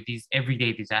overwhelmed with these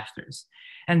everyday disasters,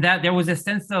 and that there was a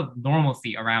sense of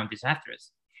normalcy around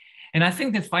disasters. And I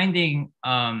think that finding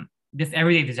this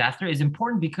everyday disaster is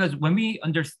important because when we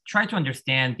try to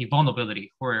understand the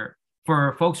vulnerability for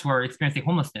folks who are experiencing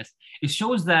homelessness, it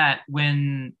shows that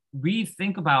when we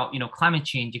think about climate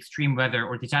change, extreme weather,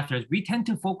 or disasters, we tend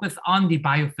to focus on the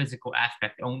biophysical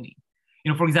aspect only.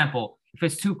 For example, if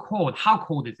it's too cold, how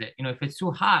cold is it? If it's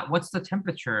too hot, what's the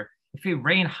temperature? If it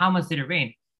rained, how much did it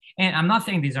rain? And I'm not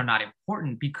saying these are not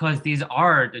important because these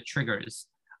are the triggers.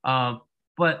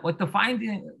 But what the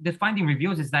finding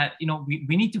reveals is that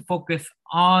we need to focus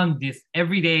on these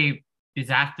everyday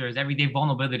disasters, everyday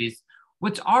vulnerabilities,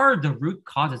 which are the root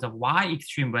causes of why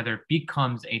extreme weather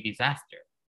becomes a disaster.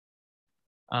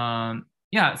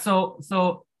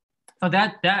 So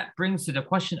that brings to the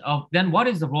question of then what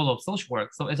is the role of social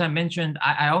work? So as I mentioned,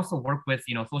 I also work with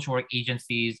social work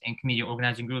agencies and community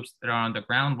organizing groups that are on the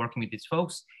ground working with these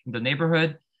folks in the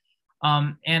neighborhood.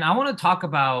 And I want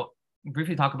to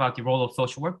briefly talk about the role of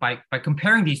social work by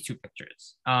comparing these two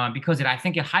pictures because I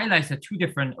think it highlights the two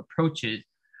different approaches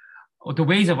or the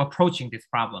ways of approaching this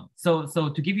problem. So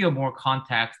to give you more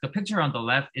context, the picture on the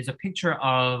left is a picture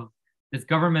of this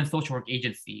government social work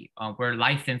agency where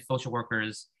licensed social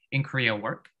workers in Korea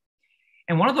work.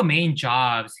 And one of the main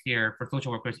jobs here for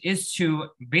social workers is to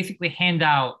basically hand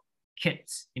out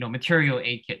kits, material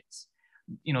aid kits,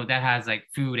 that has like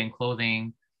food and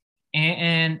clothing.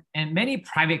 And many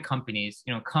private companies,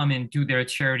 come and do their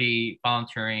charity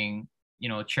volunteering,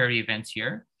 charity events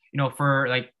here, for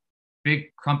like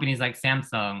big companies like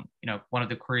Samsung, one of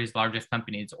the Korea's largest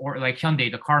companies, or like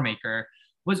Hyundai, the car maker,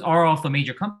 are also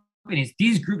major companies.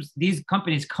 These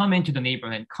companies come into the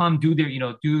neighborhood, come do their,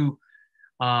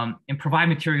 and provide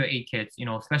material aid kits,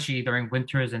 especially during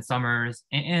winters and summers.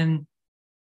 And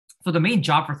so the main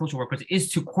job for social workers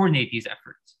is to coordinate these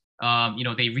efforts.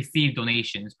 They receive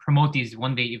donations, promote these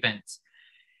one-day events.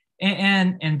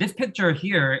 And this picture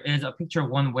here is a picture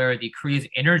of one where the Korea's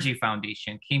Energy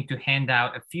Foundation came to hand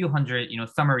out a few hundred,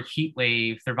 summer heat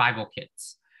wave survival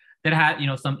kits that had,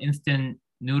 some instant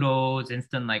noodles,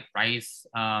 instant like rice,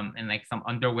 and like some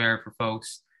underwear for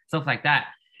folks, stuff like that.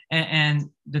 And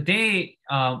the day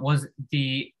was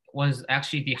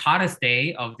actually the hottest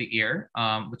day of the year,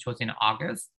 which was in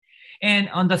August. And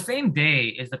on the same day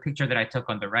is the picture that I took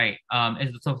on the right.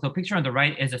 So the picture on the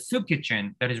right is a soup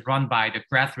kitchen that is run by the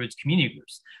grassroots community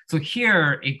groups. So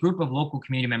here, a group of local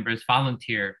community members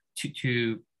volunteer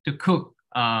to cook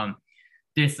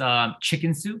this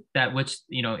chicken soup which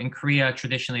in Korea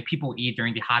traditionally people eat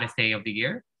during the hottest day of the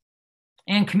year.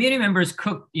 And community members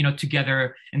cook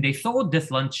together, and they sold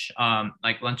this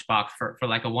lunchbox for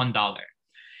like $1.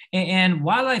 And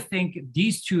while I think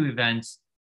these two events,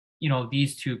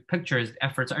 these two pictures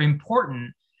efforts are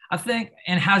important, I think,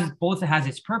 and both has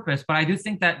its purpose, but I do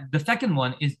think that the second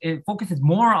one it focuses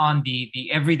more on the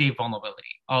everyday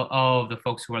vulnerability of the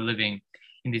folks who are living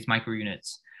in these micro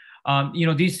units.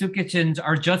 These soup kitchens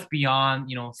are just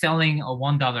beyond, selling a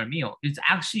 $1 meal. It's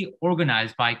actually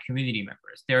organized by community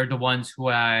members. They're the ones who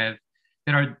that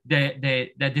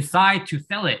decide to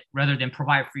sell it rather than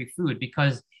provide free food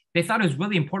because they thought it was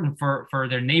really important for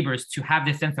their neighbors to have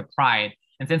this sense of pride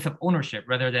and sense of ownership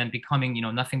rather than becoming,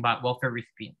 nothing but welfare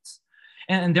recipients.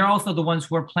 And they're also the ones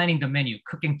who are planning the menu,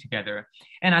 cooking together.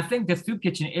 And I think the soup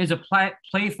kitchen is a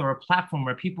place or a platform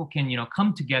where people can,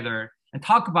 come together and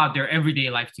talk about their everyday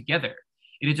life together.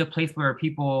 It is a place where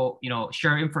people,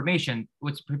 share information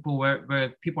with people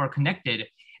where people are connected.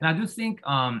 And I do think,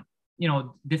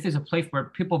 this is a place where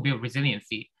people build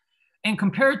resiliency. And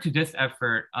compared to this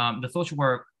effort, the social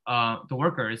work, the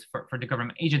workers for the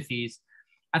government agencies,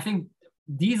 I think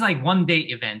these like one-day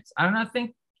events, I don't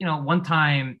think,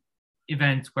 one-time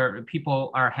events where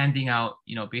people are handing out,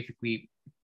 basically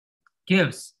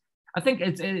gifts. I think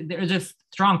there's a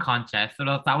strong contrast. So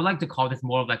I would like to call this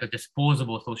more of like a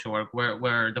disposable social work,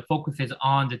 where the focus is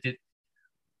on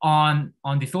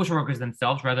the social workers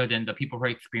themselves rather than the people who are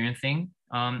experiencing,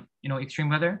 extreme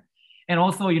weather. And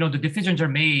also, the decisions are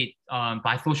made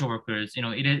by social workers.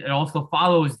 It also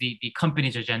follows the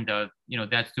company's agenda,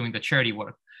 that's doing the charity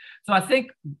work. So I think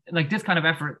like this kind of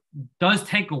effort does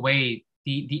take away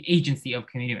the agency of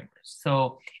community members.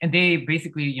 So, and they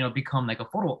basically, become like a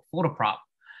photo prop.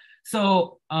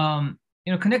 So,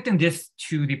 connecting this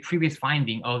to the previous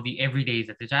finding of the everyday is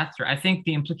a disaster, I think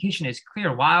the implication is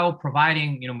clear. While providing,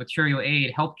 material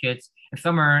aid, help kits in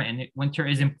summer and winter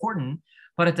is important,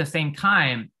 but at the same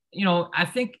time, I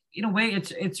think in a way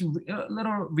it's a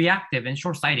little reactive and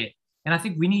short-sighted. And I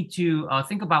think we need to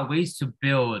think about ways to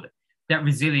build that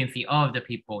resiliency of the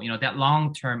people, that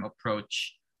long-term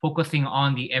approach, focusing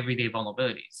on the everyday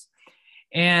vulnerabilities.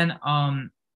 And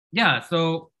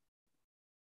so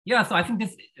I think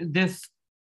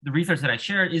the research that I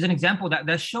shared is an example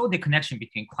that showed the connection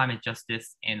between climate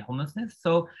justice and homelessness.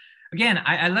 So again,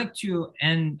 I like to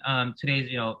end today's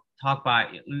talk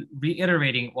by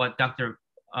reiterating what Dr.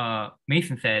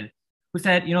 Mason said, who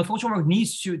said, social work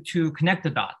needs to connect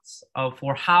the dots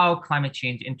for how climate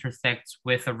change intersects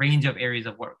with a range of areas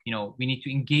of work. We need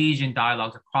to engage in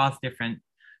dialogues across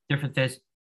differences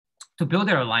to build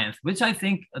their alliance, which I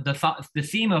think the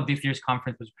theme of this year's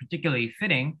conference was particularly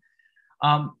fitting,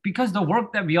 because the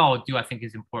work that we all do, I think,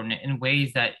 is important in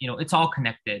ways that, it's all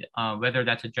connected, whether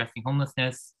that's addressing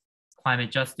homelessness,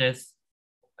 climate justice,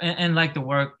 and like the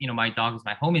work, My Dog is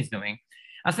My Home is doing.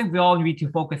 I think we all need to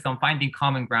focus on finding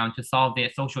common ground to solve the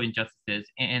social injustices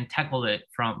and tackle it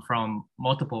from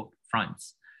multiple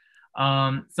fronts.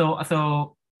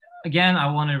 So again,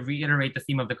 I want to reiterate the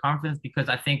theme of the conference, because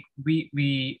I think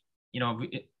we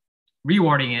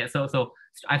rewarding it. So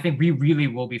I think we really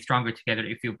will be stronger together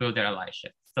if you build that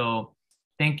allyship. So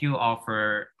thank you all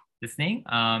for listening.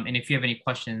 And if you have any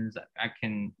questions, I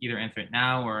can either answer it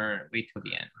now or wait till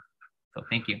the end. So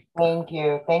thank you. Thank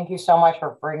you. Thank you so much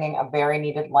for bringing a very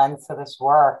needed lens to this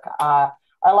work. Our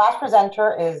last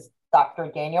presenter is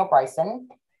Dr. Daniel Bryson,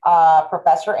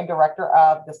 professor and director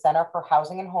of the Center for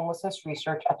Housing and Homelessness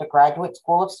Research at the Graduate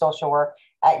School of Social Work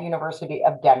at University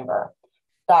of Denver.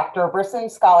 Dr.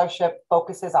 Bryson's scholarship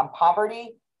focuses on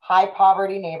poverty, high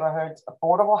poverty neighborhoods,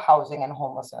 affordable housing, and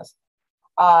homelessness.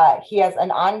 He has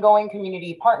an ongoing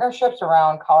community partnerships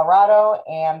around Colorado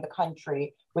and the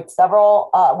country with several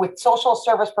with social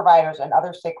service providers and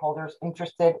other stakeholders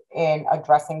interested in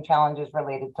addressing challenges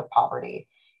related to poverty.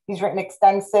 He's written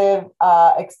extensively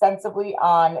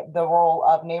on the role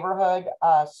of neighborhood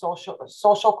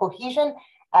social cohesion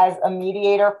as a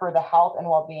mediator for the health and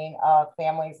well-being of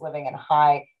families living in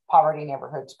high poverty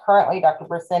neighborhoods. Currently, Dr.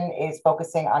 Bryson is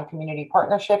focusing on community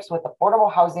partnerships with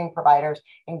affordable housing providers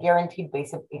and guaranteed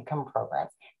basic income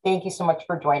programs. Thank you so much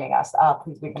for joining us.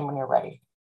 Please begin when you're ready.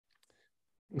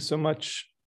 Thanks so much.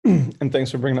 And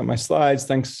thanks for bringing up my slides.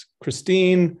 Thanks,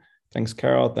 Christine. Thanks,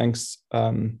 Carol. Thanks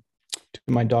to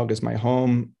My Dog is My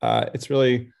Home. It's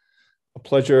really a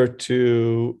pleasure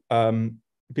to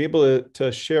be able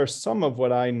to share some of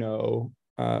what I know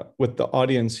with the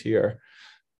audience here.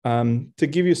 To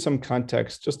give you some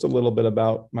context, just a little bit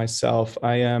about myself.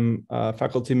 I am a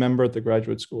faculty member at the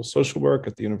Graduate School of Social Work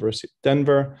at the University of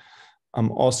Denver. I'm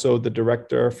also the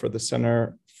director for the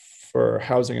Center for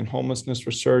Housing and Homelessness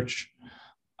Research.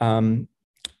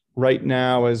 Right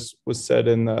now, as was said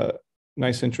in the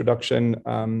nice introduction,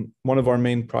 one of our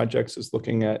main projects is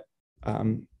looking at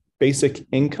basic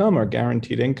income or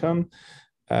guaranteed income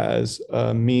as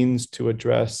a means to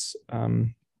address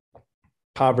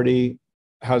poverty,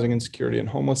 housing insecurity, and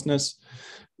homelessness.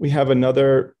 We have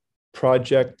another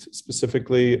project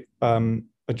specifically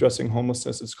addressing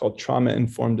homelessness. It's called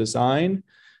Trauma-Informed Design,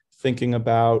 thinking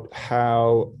about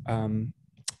how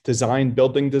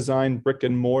building design, brick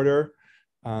and mortar,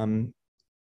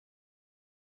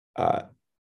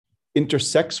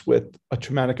 intersects with a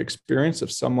traumatic experience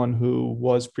of someone who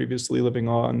was previously living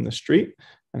on the street,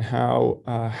 and how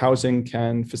housing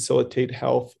can facilitate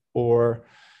health or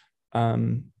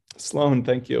Sloan,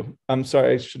 thank you. I'm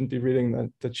sorry, I shouldn't be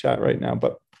reading the chat right now,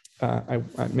 but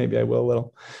maybe I will a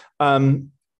little.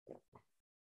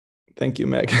 Thank you,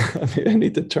 Meg. I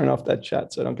need to turn off that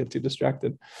chat so I don't get too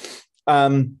distracted.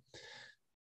 So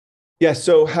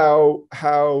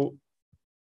how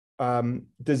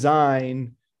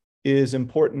design is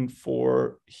important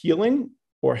for healing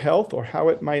or health, or how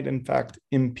it might in fact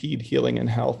impede healing and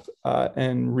health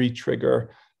and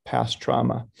re-trigger past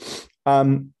trauma.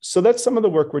 So that's some of the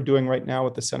work we're doing right now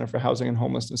with the Center for Housing and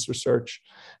Homelessness Research.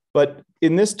 But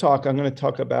in this talk, I'm going to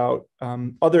talk about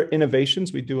other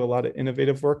innovations. We do a lot of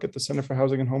innovative work at the Center for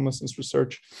Housing and Homelessness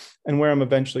Research. And where I'm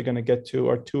eventually going to get to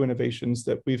are two innovations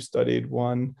that we've studied.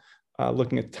 One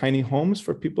looking at tiny homes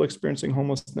for people experiencing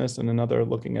homelessness, and another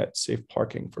looking at safe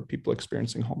parking for people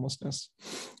experiencing homelessness.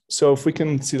 So if we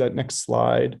can see that next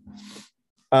slide.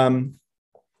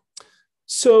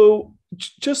 So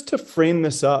just to frame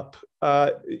this up,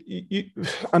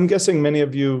 I'm guessing many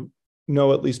of you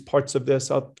know at least parts of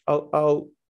this. I'll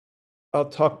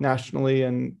talk nationally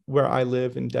and where I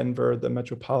live in Denver, the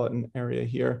metropolitan area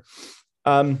here.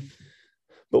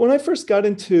 But when I first got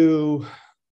into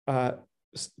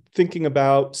thinking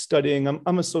about studying,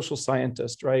 I'm a social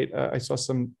scientist, right? I saw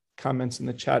some comments in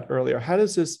the chat earlier. How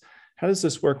does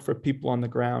this work for people on the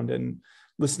ground? And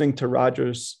listening to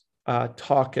Roger's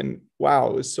talk, and wow,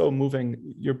 it was so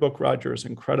moving. Your book, Roger, is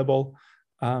incredible.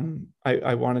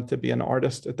 I wanted to be an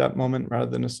artist at that moment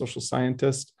rather than a social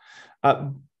scientist.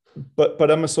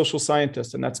 But I'm a social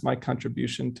scientist, and that's my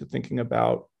contribution to thinking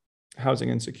about housing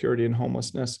insecurity and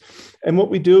homelessness. And what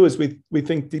we do is we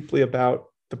think deeply about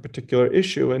the particular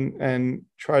issue and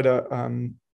try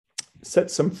to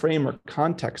set some frame or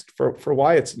context for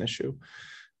why it's an issue.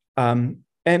 And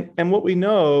what we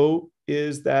know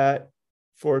is that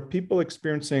for people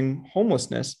experiencing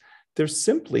homelessness, there's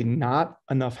simply not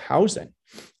enough housing.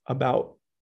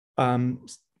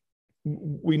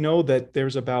 We know that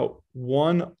there's about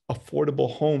one affordable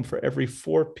home for every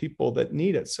 4 people that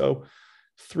need it. So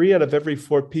 3 out of every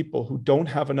 4 people who don't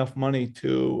have enough money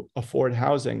to afford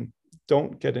housing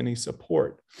don't get any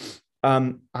support.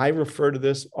 I refer to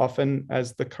this often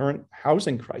as the current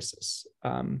housing crisis.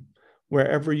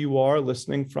 Wherever you are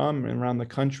listening from, around the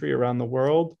country, around the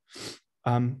world,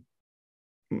 I'll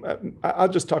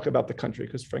just talk about the country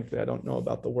because frankly, I don't know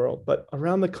about the world, but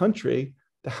around the country,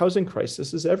 the housing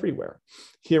crisis is everywhere.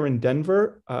 Here in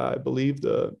Denver, I believe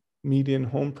the median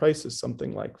home price is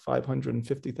something like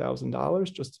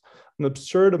 $550,000, just an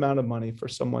absurd amount of money for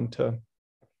someone to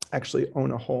actually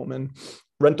own a home. And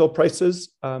rental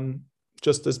prices,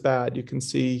 just as bad. You can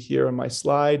see here on my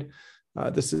slide,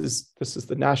 this is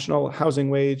the national housing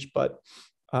wage, but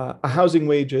a housing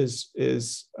wage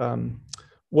is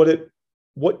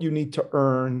what you need to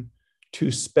earn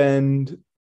to spend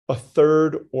a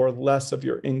third or less of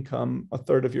your income. A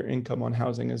third of your income on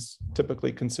housing is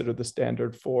typically considered the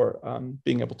standard for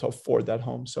being able to afford that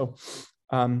home. So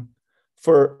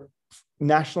for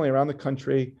nationally around the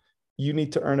country, you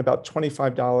need to earn about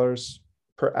 $25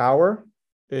 per hour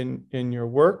in your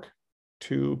work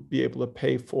to be able to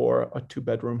pay for a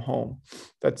 2-bedroom home.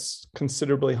 That's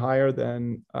considerably higher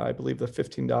than, I believe, the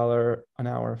 $15 an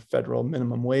hour federal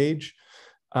minimum wage.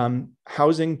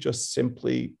 Housing just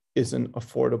simply isn't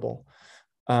affordable.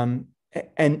 And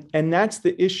that's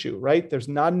the issue, right? There's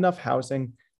not enough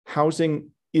housing. Housing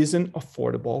isn't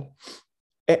affordable.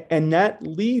 And that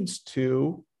leads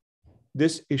to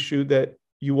this issue that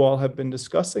you all have been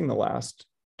discussing the last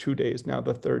 2 days, now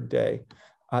the 3rd day.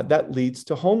 That leads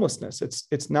to homelessness.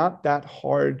 It's not that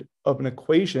hard of an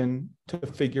equation to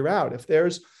figure out. If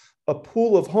there's a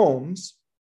pool of homes,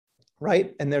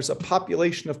 right, and there's a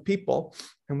population of people,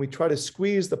 and we try to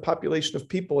squeeze the population of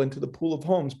people into the pool of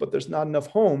homes, but there's not enough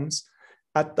homes,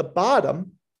 at the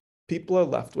bottom, people are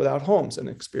left without homes and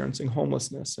experiencing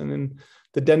homelessness. And in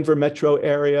the Denver metro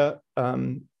area,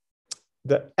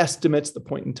 the estimates, the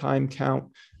point in time count,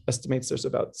 estimates there's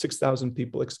about 6,000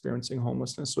 people experiencing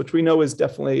homelessness, which we know is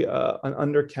definitely an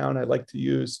undercount. I like to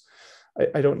use,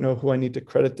 I don't know who I need to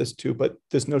credit this to, but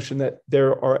this notion that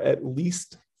there are at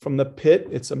least, from the pit,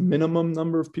 it's a minimum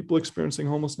number of people experiencing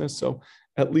homelessness. So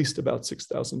at least about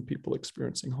 6,000 people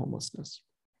experiencing homelessness.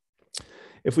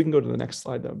 If we can go to the next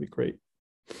slide, that would be great.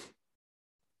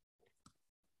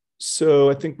 So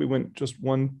I think we went just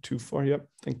one too far. Yep,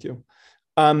 thank you.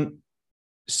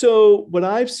 So what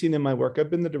I've seen in my work,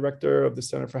 I've been the director of the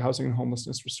Center for Housing and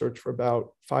Homelessness Research for about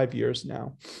 5 years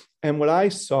now. And what I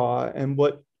saw and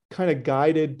what kind of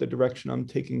guided the direction I'm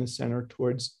taking the center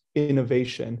towards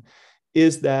innovation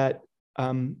is that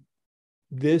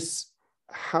this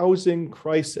housing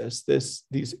crisis,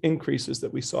 these increases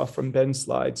that we saw from Ben's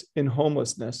slides in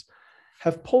homelessness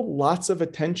have pulled lots of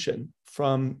attention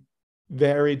from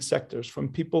varied sectors, from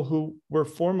people who were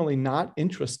formerly not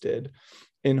interested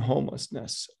in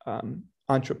homelessness,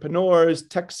 entrepreneurs,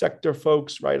 tech sector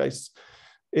folks, right?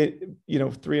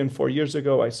 3 and 4 years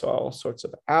ago, I saw all sorts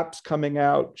of apps coming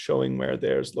out showing where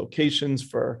there's locations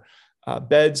for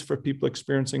beds for people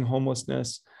experiencing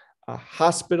homelessness.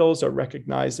 Hospitals are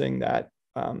recognizing that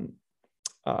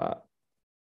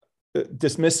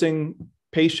dismissing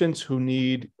patients who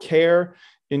need care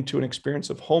into an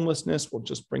experience of homelessness will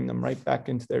just bring them right back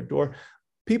into their door.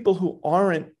 People who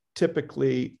aren't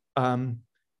typically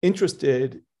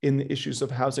interested in the issues of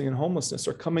housing and homelessness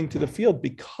are coming to the field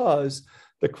because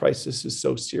the crisis is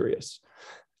so serious.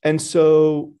 And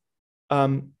so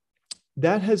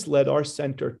that has led our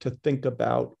center to think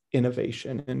about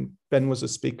innovation. And Ben was a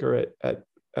speaker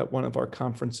at one of our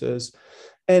conferences.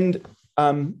 And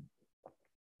I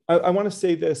want to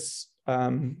say this,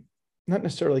 not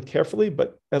necessarily carefully,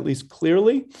 but at least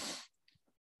clearly.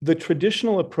 The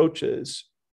traditional approaches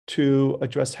to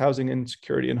address housing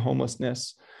insecurity and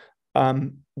homelessness,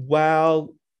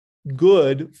 while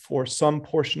good for some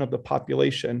portion of the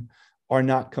population, are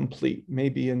not complete.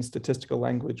 Maybe in statistical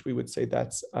language, we would say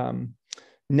that's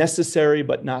necessary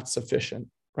but not sufficient,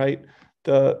 right?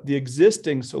 The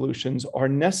existing solutions are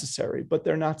necessary, but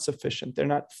they're not sufficient. They're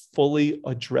not fully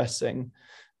addressing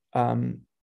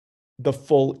the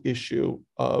full issue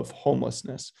of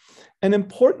homelessness. And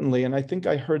importantly, and I think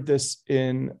I heard this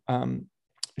in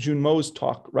Junmo's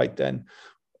talk right then,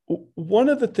 one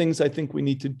of the things I think we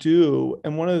need to do,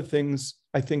 and one of the things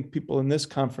I think people in this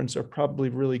conference are probably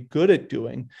really good at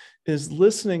doing, is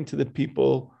listening to the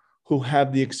people who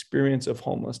have the experience of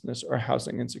homelessness or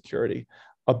housing insecurity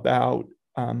about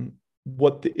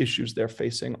what the issues they're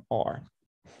facing are.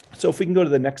 So if we can go to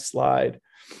the next slide.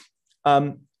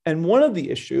 And one of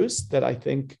the issues that I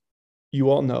think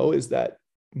you all know is that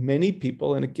many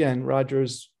people, and again,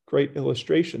 Roger's great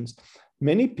illustrations,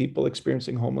 many people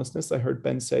experiencing homelessness, I heard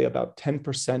Ben say about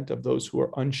 10% of those who are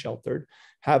unsheltered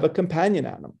have a companion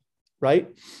animal, right?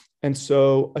 And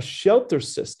so a shelter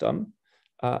system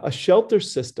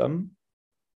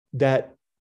that,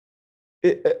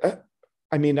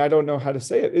 I mean, I don't know how to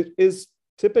say it, it is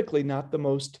typically not the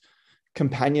most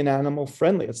companion animal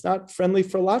friendly. It's not friendly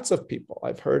for lots of people.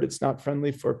 I've heard it's not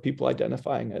friendly for people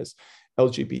identifying as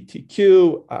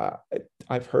LGBTQ.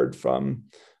 I've heard from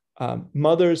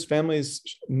mothers, families,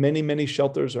 many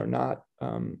shelters are not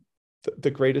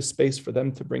the greatest space for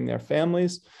them to bring their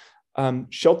families.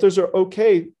 Shelters are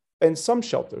okay, and some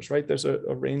shelters, right? There's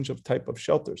a range of type of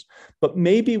shelters, but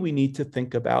maybe we need to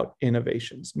think about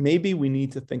innovations. Maybe we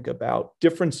need to think about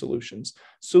different solutions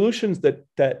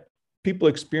that people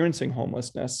experiencing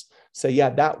homelessness say, yeah,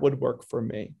 that would work for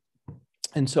me.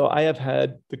 And so I have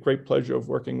had the great pleasure of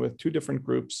working with two different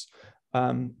groups,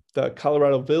 the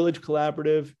Colorado Village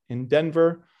Collaborative in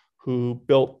Denver, who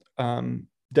built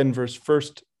Denver's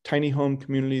first tiny home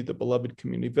community, the Beloved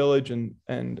Community Village,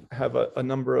 and have a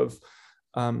number of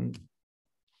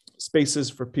spaces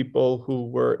for people who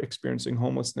were experiencing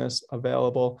homelessness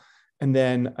available. And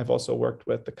then I've also worked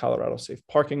with the Colorado Safe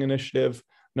Parking Initiative,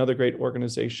 another great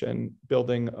organization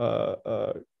building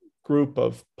a group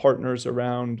of partners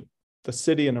around the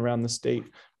city and around the state,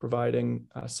 providing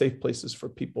safe places for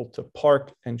people to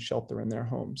park and shelter in their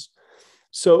homes.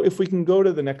 So if we can go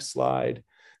to the next slide,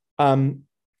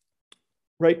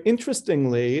 right,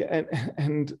 interestingly,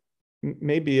 and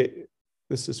maybe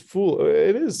this is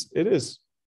it is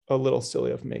a little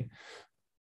silly of me.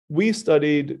 We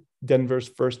studied Denver's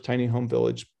first tiny home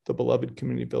village, the Beloved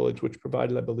Community Village, which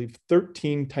provided, I believe,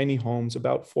 13 tiny homes,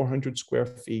 about 400 square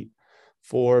feet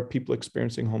for people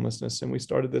experiencing homelessness. And we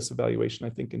started this evaluation, I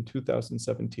think, in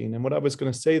 2017. And what I was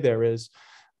going to say there is,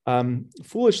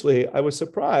 foolishly, I was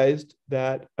surprised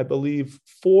that I believe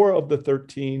 4 of the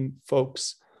 13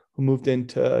 folks who moved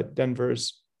into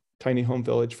Denver's tiny home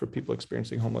village for people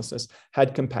experiencing homelessness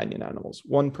had companion animals.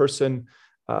 One person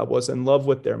was in love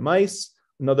with their mice.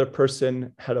 Another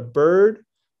person had a bird.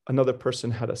 Another person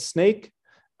had a snake.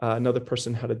 Another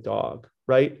person had a dog,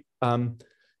 right?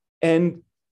 And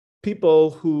people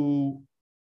who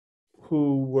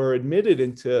were admitted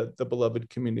into the Beloved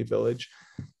Community Village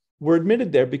were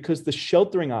admitted there because the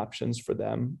sheltering options for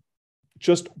them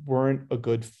just weren't a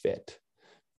good fit,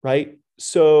 right?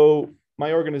 So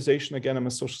my organization, again, I'm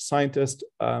a social scientist.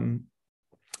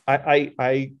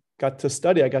 I got to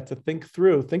study, I got to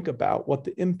think about what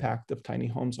the impact of tiny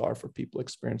homes are for people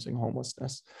experiencing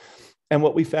homelessness. And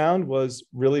what we found was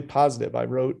really positive. I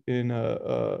wrote in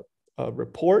a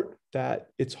report that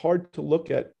it's hard to look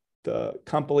at the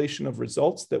compilation of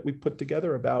results that we put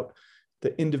together about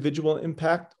the individual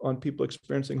impact on people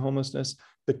experiencing homelessness,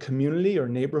 the community or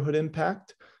neighborhood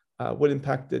impact, what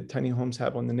impact did tiny homes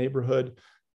have on the neighborhood,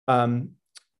 and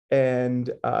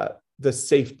the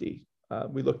safety.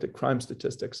 We looked at crime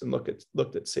statistics and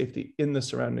looked at safety in the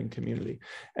surrounding community.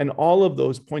 And all of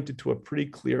those pointed to a pretty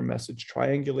clear message.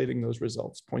 Triangulating those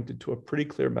results pointed to a pretty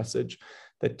clear message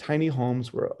that tiny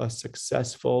homes were a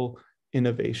successful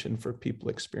innovation for people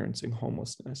experiencing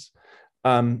homelessness.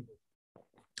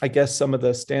 I guess some of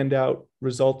the standout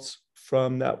results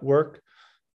from that work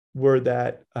were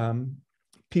that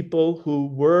people who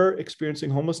were experiencing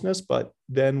homelessness, but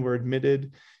then were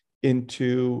admitted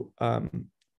into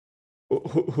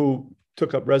who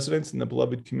took up residence in the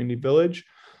Beloved Community Village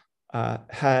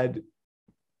had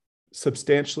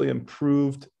substantially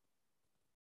improved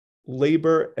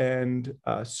labor and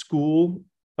school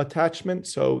attachment.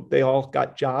 So they all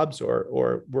got jobs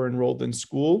or were enrolled in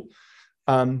school.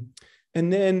 And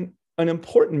then an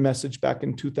important message back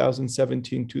in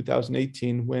 2017,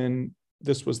 2018, when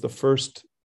this was the first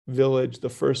village, the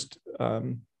first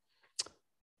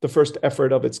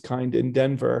effort of its kind in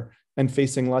Denver, and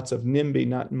facing lots of NIMBY,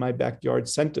 not in my backyard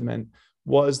sentiment,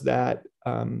 was that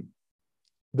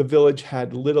the village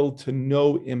had little to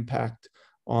no impact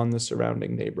on the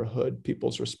surrounding neighborhood.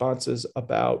 People's responses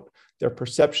about their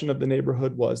perception of the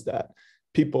neighborhood was that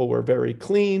people were very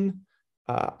clean.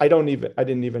 I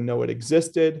didn't even know it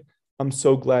existed. I'm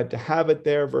so glad to have it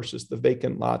there versus the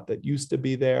vacant lot that used to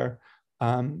be there.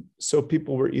 So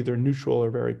people were either neutral or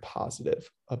very positive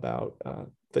about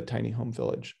the tiny home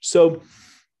village. So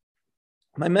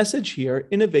my message here,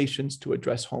 innovations to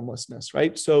address homelessness,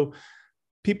 right? So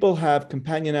people have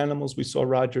companion animals. We saw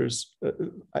Roger's,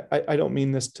 I don't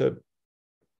mean this to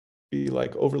be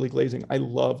like overly glazing. I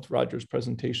loved Roger's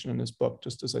presentation in his book,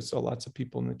 just as I saw lots of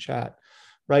people in the chat,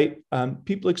 right?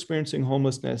 People experiencing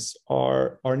homelessness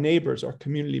are our neighbors, our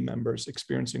community members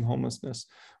experiencing homelessness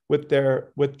with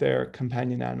their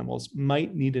companion animals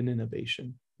might need an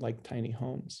innovation like tiny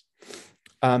homes.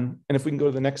 And if we can go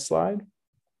to the next slide.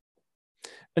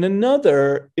 And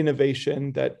another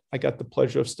innovation that I got the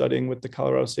pleasure of studying with the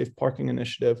Colorado Safe Parking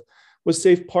Initiative was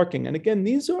safe parking. And again,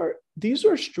 these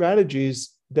are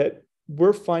strategies that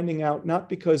we're finding out, not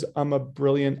because I'm a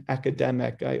brilliant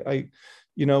academic,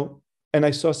 and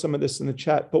I saw some of this in the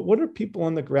chat, but what are people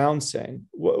on the ground saying?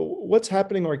 What's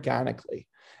happening organically?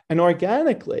 And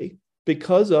organically,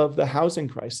 because of the housing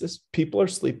crisis, people are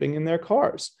sleeping in their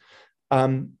cars.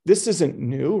 This isn't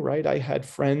new, right? I had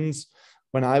friends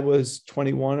when I was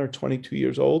 21 or 22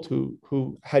 years old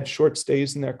who had short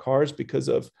stays in their cars because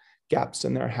of gaps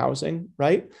in their housing,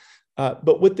 right?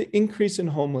 But with the increase in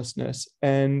homelessness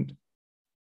and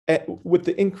with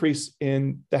the increase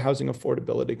in the housing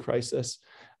affordability crisis,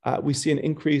 we see an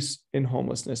increase in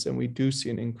homelessness, and we do see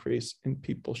an increase in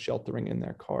people sheltering in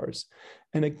their cars.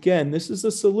 And again, this is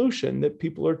a solution that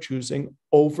people are choosing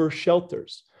over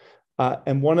shelters.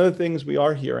 And one of the things we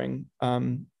are hearing,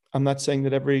 I'm not saying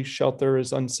that every shelter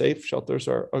is unsafe. Shelters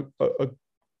are a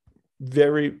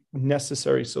very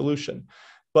necessary solution.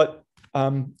 But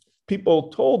people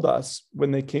told us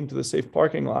when they came to the safe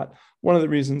parking lot, one of the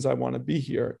reasons I want to be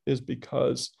here is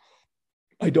because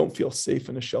I don't feel safe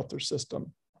in a shelter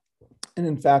system. And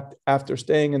in fact, after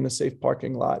staying in the safe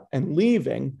parking lot and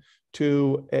leaving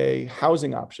to a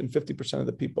housing option, 50% of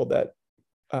the people that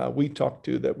we talked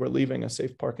to that were leaving a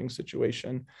safe parking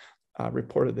situation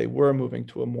reported they were moving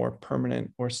to a more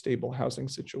permanent or stable housing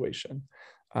situation.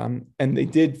 And they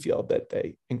did feel that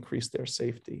they increased their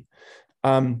safety.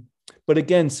 But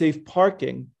again, safe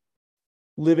parking,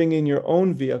 living in your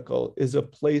own vehicle, is a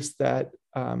place that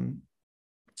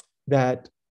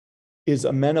is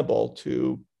amenable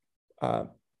to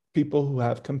people who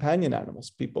have companion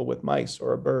animals, people with mice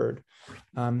or a bird,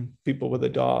 people with a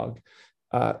dog,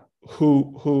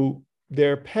 who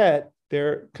their pet,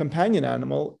 their companion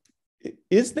animal,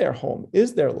 is their home,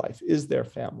 is their life, is their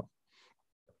family.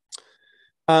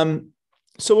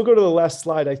 So we'll go to the last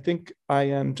slide. I think I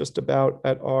am just about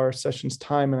at our session's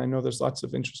time, and I know there's lots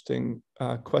of interesting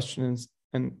questions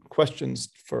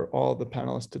for all the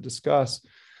panelists to discuss.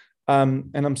 And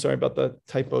I'm sorry about the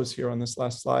typos here on this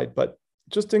last slide, but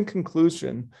just in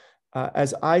conclusion,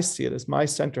 as I see it, as my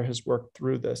center has worked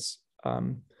through this,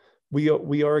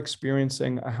 we are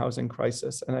experiencing a housing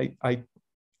crisis. And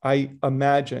I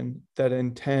imagine that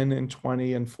in 10 and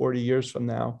 20 and 40 years from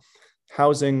now,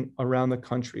 housing around the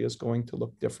country is going to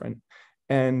look different.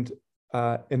 And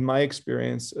in my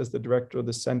experience as the director of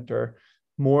the center,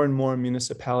 more and more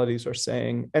municipalities are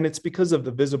saying, and it's because of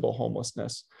the visible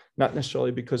homelessness, not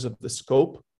necessarily because of the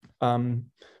scope,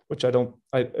 which I don't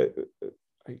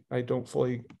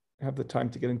fully have the time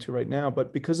to get into right now,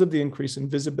 but because of the increase in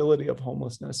visibility of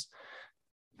homelessness,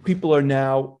 people are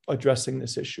now addressing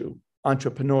this issue.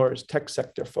 Entrepreneurs, tech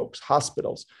sector folks,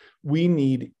 hospitals, we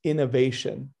need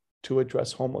innovation to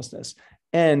address homelessness.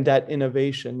 And that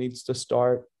innovation needs to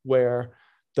start where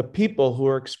the people who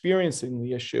are experiencing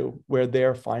the issue, where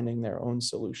they're finding their own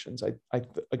solutions.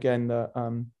 Again,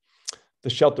 the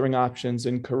sheltering options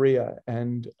in Korea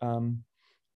and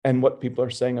what people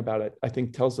are saying about it, I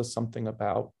think tells us something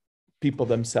about people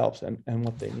themselves and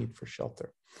what they need for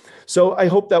shelter. So I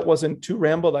hope that wasn't too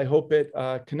rambled. I hope it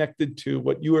connected to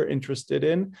what you are interested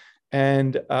in.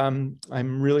 And I'm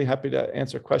really happy to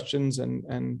answer questions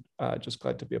and just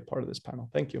glad to be a part of this panel.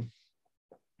 Thank you.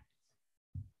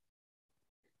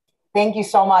 Thank you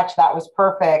so much. That was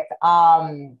perfect.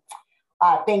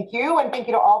 Thank you. And thank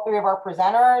you to all three of our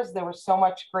presenters. There was so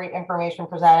much great information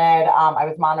presented. I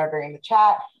was monitoring the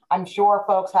chat. I'm sure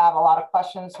folks have a lot of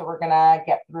questions, so we're going to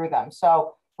get through them.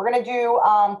 So we're going to do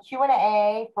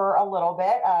Q&A for a little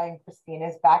bit. Christine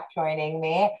is back joining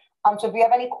me. So if you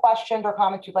have any questions or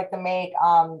comments you'd like to make,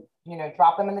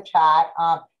 drop them in the chat.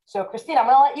 So Christine, I'm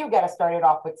going to let you get us started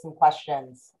off with some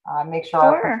questions. Make sure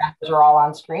our presenters are all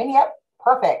on screen. Yep,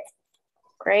 perfect.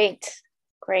 Great.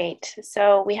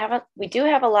 So we do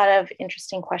have a lot of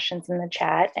interesting questions in the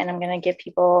chat, and I'm going to give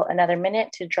people another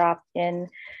minute to drop in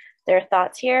their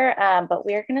thoughts here. But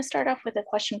we are going to start off with a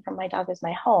question from My Dog Is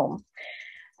My Home.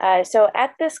 So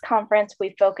at this conference,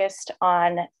 we focused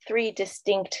on three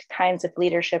distinct kinds of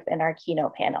leadership in our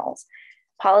keynote panels: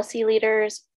 policy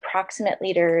leaders, proximate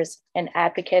leaders, and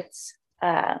advocates.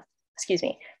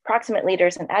 Proximate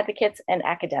leaders and advocates, and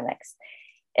academics.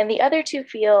 And the other two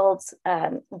fields,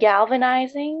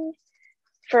 galvanizing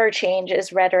for change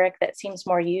is rhetoric that seems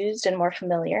more used and more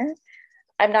familiar.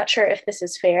 I'm not sure if this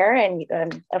is fair, and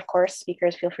of course,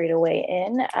 speakers feel free to weigh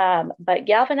in, but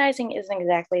galvanizing isn't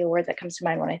exactly a word that comes to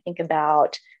mind when I think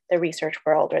about the research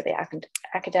world or the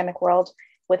academic world,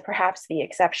 with perhaps the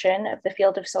exception of the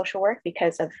field of social work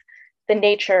because of the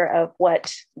nature of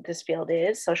what this field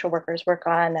is. Social workers work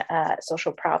on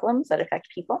social problems that affect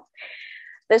people.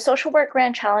 The social work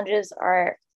grand challenges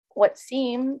are what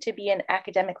seem to be an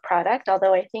academic product,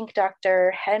 although I think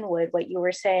Dr. Henwood, what you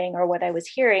were saying or what I was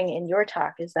hearing in your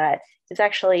talk is that it's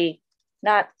actually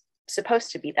not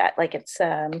supposed to be that. Like it's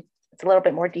a little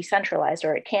bit more decentralized,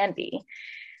 or it can be.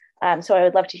 So I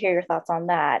would love to hear your thoughts on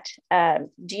that.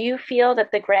 Do you feel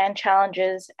that the grand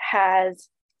challenges has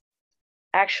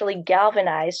actually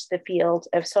galvanized the field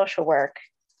of social work?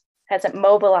 Has it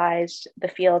mobilized the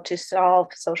field to solve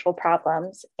social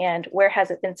problems? And where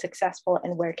has it been successful,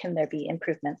 and where can there be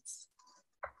improvements?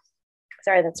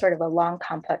 Sorry, that's sort of a long,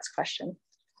 complex question.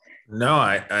 No,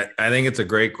 I think it's a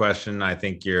great question. I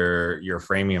think your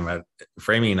framing of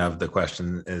the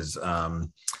question is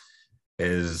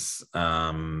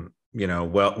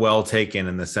well taken,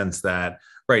 in the sense that,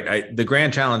 right, the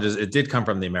grand challenges, it did come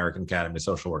from the American Academy of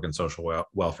Social Work and Social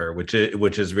Welfare, which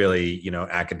is really,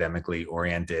 academically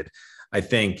oriented. I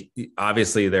think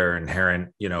obviously there are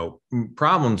inherent,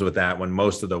 problems with that when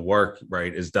most of the work,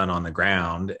 right, is done on the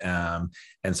ground.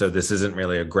 And so this isn't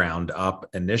really a ground up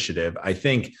initiative. I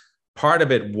think part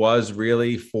of it was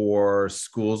really for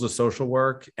schools of social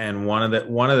work. And one of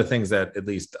the things that at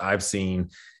least I've seen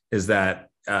is that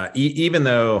even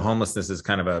though homelessness is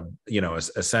kind of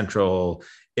a central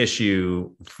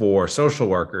issue for social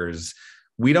workers,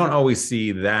 we don't always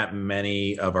see that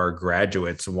many of our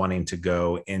graduates wanting to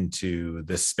go into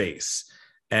this space.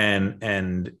 And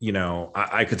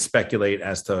I could speculate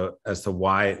as to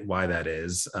why that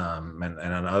is,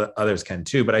 and others can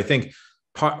too. But I think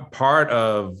part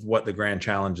of what the Grand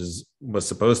Challenges was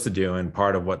supposed to do, and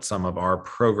part of what some of our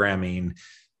programming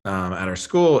at our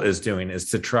school is doing, is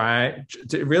to try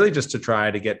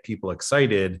to get people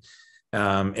excited,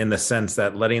 in the sense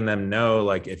that letting them know,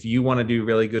 like, if you want to do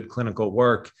really good clinical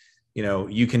work,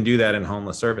 you can do that in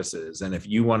homeless services. And if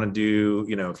you want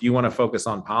to focus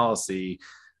on policy,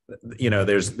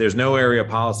 there's no area of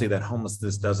policy that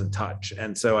homelessness doesn't touch.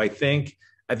 And so I think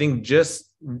just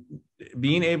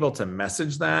being able to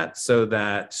message that so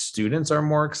that students are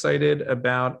more excited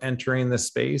about entering this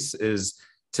space is,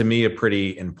 to me, a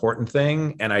pretty important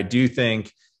thing. And I do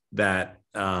think that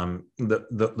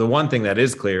the one thing that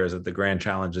is clear is that the Grand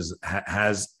Challenges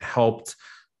has helped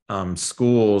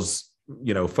schools,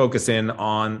 focus in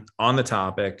on the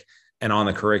topic and on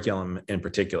the curriculum in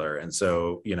particular. And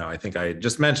so, I think I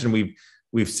just mentioned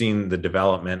we've seen the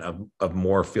development of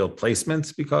more field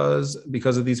placements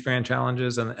because of these Grand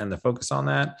Challenges and the focus on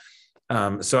that.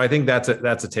 So I think that's a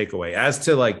takeaway. As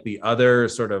to like the other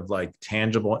sort of like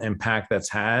tangible impact that's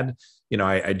had,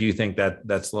 I do think that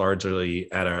that's largely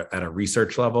at a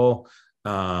research level.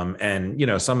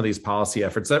 And, some of these policy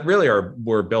efforts that really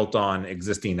were built on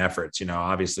existing efforts.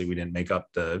 Obviously we didn't make up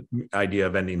the idea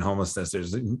of ending homelessness.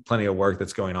 There's plenty of work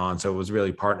that's going on. So it was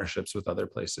really partnerships with other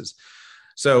places.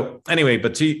 So anyway,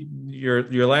 but to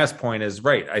your last point is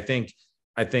right. I think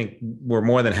we're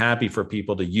more than happy for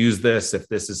people to use this. If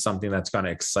this is something that's going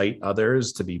to excite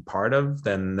others to be part of,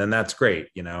 then that's great,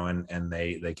 and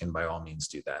they can by all means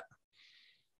do that.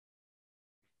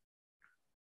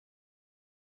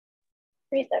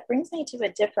 Great, that brings me to a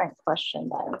different question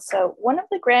then. So one of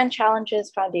the Grand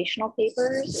Challenges foundational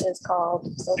papers is called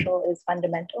Social is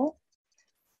Fundamental.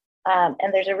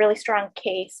 And there's a really strong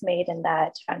case made in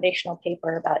that foundational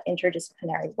paper about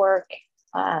interdisciplinary work.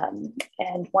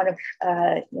 And one of,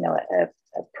 a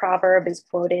proverb is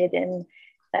quoted in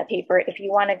that paper. If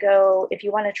you want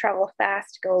to travel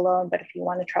fast, go alone, but if you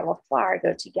want to travel far,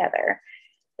 go together.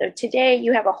 So today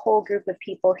you have a whole group of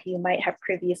people who you might have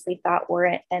previously thought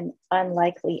were an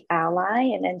unlikely ally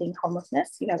in ending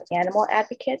homelessness. You have animal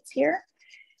advocates here.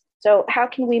 So how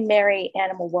can we marry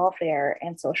animal welfare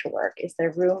and social work? Is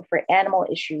there room for animal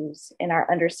issues in our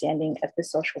understanding of the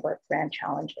social work grand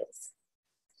challenges?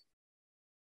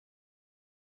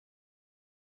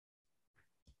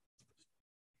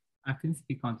 I can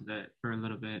speak onto that for a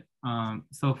little bit.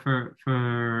 So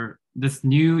for this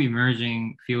new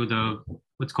emerging field of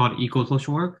what's called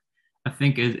eco-social work, I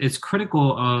think it's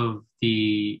critical of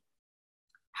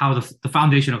how the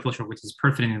foundation of social work, which is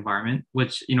person and environment,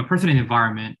 which, person and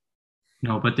environment,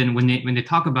 but then when they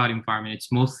talk about environment,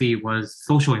 it's mostly was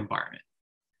social environment.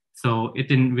 So it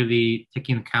didn't really take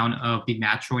into account of the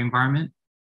natural environment.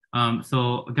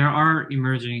 So there are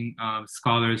emerging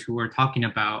scholars who are talking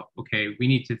about, okay, we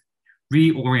need to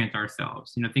reorient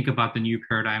ourselves, think about the new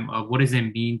paradigm of what does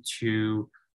it mean to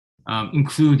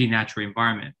include the natural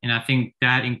environment. And I think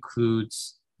that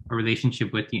includes a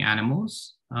relationship with the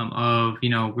animals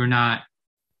we're not,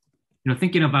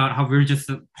 thinking about how we're just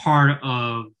a part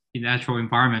of the natural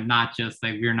environment, not just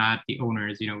like we're not the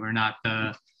owners, we're not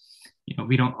the,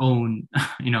 we don't own,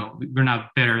 we're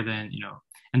not better than,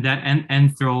 and that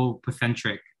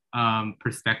anthropocentric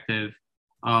perspective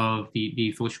of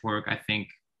the social work, I think,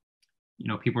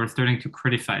 people are starting to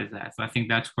criticize that. So I think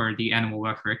that's where the animal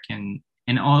welfare can,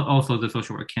 and also the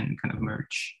social work can kind of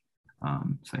merge.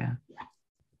 So yeah.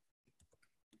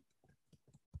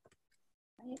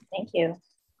 Thank you.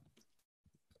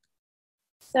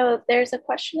 So there's a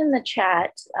question in the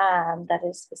chat that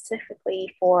is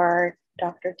specifically for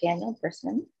Dr. Daniel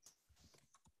Brisman.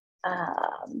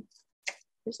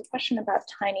 There's a question about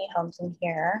tiny homes in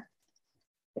here,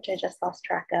 which I just lost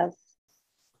track of.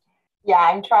 Yeah,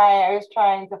 I was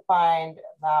trying to find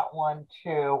that one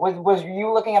too. Was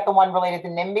you looking at the one related to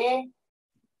NIMBY?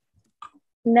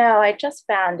 No, I just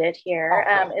found it here.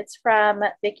 Okay. It's from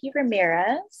Vicki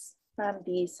Ramirez from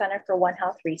the Center for One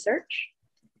Health Research.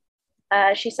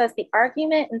 She says the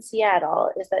argument in Seattle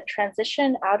is that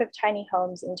transition out of tiny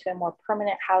homes into a more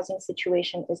permanent housing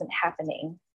situation isn't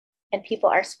happening, and people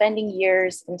are spending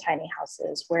years in tiny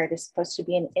houses where it is supposed to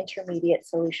be an intermediate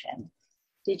solution.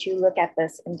 Did you look at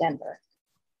this in Denver?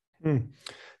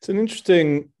 It's an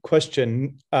interesting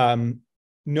question.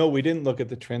 No, we didn't look at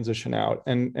the transition out,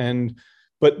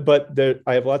 but there,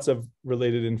 I have lots of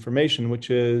related information,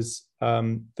 which is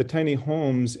the tiny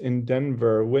homes in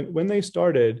Denver when they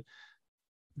started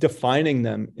defining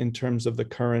them in terms of the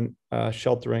current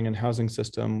sheltering and housing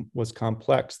system was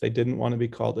complex. They didn't want to be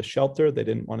called a shelter. They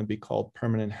didn't want to be called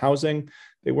permanent housing.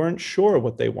 They weren't sure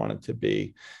what they wanted to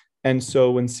be. And so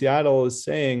when Seattle is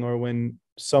saying, or when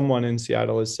someone in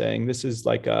Seattle is saying, this is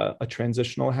like a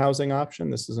transitional housing option,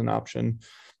 this is an option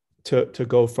to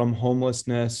go from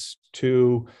homelessness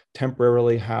to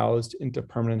temporarily housed into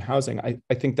permanent housing,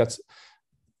 I think that's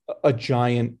a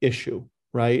giant issue,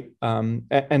 right?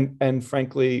 And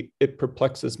frankly, it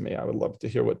perplexes me. I would love to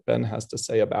hear what Ben has to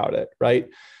say about it, right?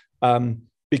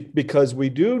 Because we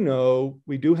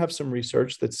do have some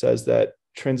research that says that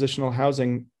transitional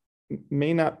housing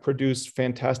may not produce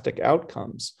fantastic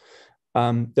outcomes,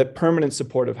 that permanent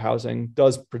supportive housing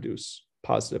does produce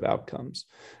positive outcomes.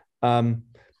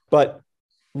 But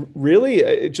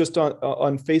really, just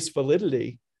on face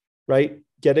validity, right?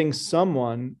 Getting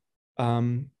someone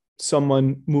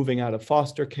moving out of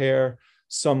foster care,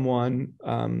 someone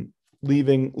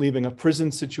leaving a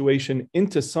prison situation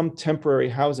into some temporary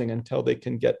housing until they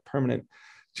can get permanent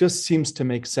just seems to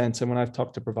make sense. And when I've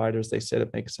talked to providers, they said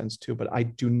it makes sense too, but I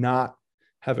do not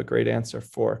have a great answer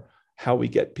for how we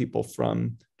get people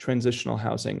from transitional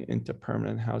housing into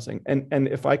permanent housing. And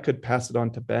if I could pass it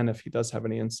on to Ben, if he does have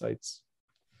any insights.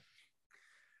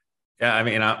 Yeah, I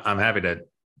mean, I'm happy to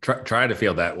try to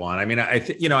field that one. I mean, I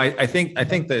think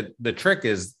that the trick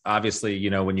is obviously,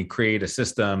 when you create a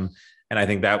system, and I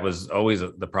think that was always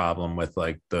the problem with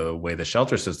like the way the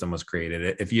shelter system was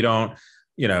created. If you don't,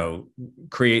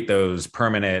 create those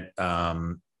permanent,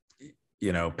 paths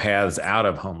out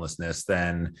of homelessness,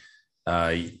 then,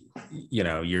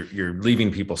 you're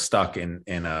leaving people stuck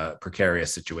in a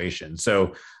precarious situation.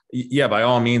 So yeah, by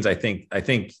all means, I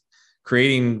think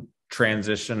creating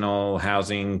transitional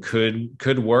housing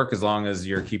could work as long as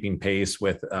you're keeping pace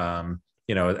with,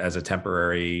 as a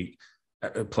temporary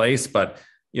place. But,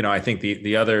 I think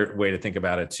the other way to think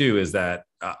about it too, is that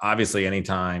obviously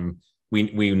anytime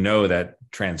we know that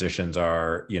transitions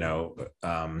are,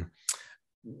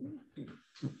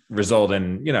 result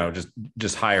in,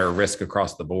 just higher risk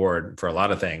across the board for a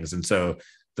lot of things. And so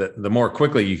the more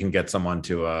quickly you can get someone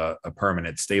to a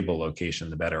permanent, stable location,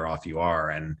 the better off you are.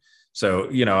 And so,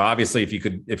 obviously, if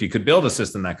you could build a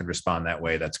system that could respond that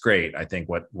way, that's great. I think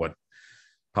what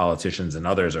politicians and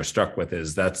others are struck with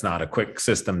is that's not a quick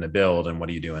system to build, and what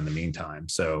do you do in the meantime?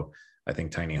 So I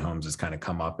think tiny homes has kind of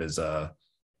come up as the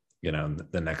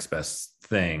next best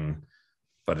thing,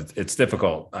 but it's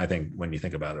difficult, I think, when you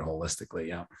think about it holistically.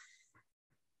 Yeah.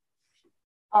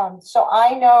 So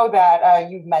I know that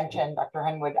you've mentioned, Dr.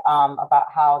 Henwood, about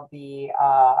how the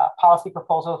policy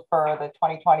proposals for the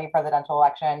 2020 presidential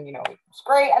election, it was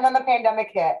great, and then the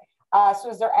pandemic hit. So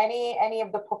is there any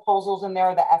of the proposals in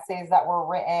there, the essays that were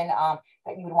written,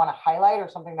 that you would want to highlight, or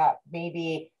something that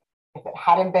maybe, if it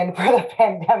hadn't been for the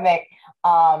pandemic,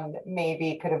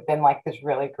 maybe could have been like this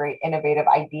really great innovative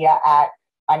idea at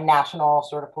a national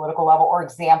sort of political level, or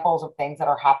examples of things that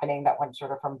are happening that went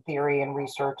sort of from theory and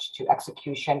research to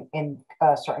execution in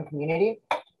a certain community?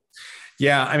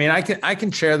 Yeah, I mean, I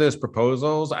can share those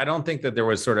proposals. I don't think that there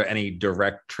was sort of any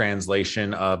direct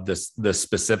translation of the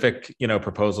specific,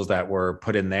 proposals that were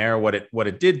put in there. What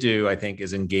it did do, I think,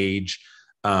 is engage.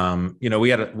 We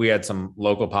had some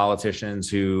local politicians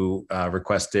who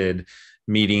requested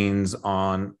meetings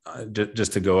on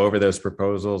just to go over those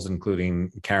proposals,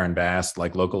 including Karen Bass,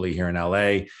 like locally here in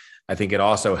LA. I think it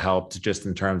also helped just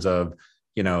in terms of,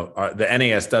 the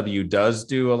NASW does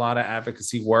do a lot of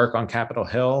advocacy work on Capitol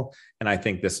Hill. And I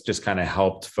think this just kind of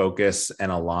helped focus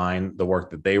and align the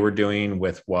work that they were doing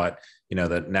with what,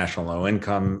 the National Low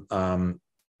Income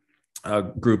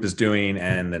group is doing,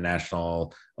 and the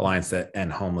National Alliance to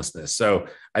End Homelessness. So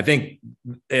I think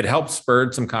it helped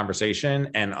spurred some conversation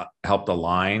and helped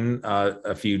align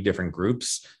a few different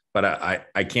groups. But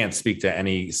I can't speak to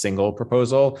any single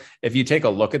proposal. If you take a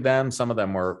look at them, some of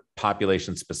them were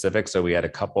population specific. So we had a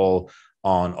couple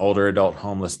on older adult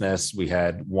homelessness. We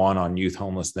had one on youth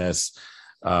homelessness,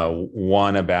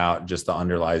 one about just the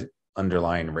underlying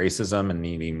racism and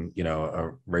needing,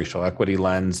 a racial equity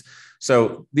lens.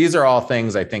 So these are all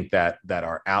things I think that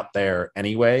are out there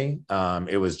anyway.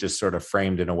 It was just sort of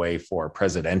framed in a way for a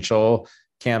presidential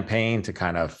campaign to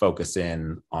kind of focus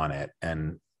in on it.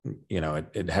 And,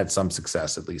 it had some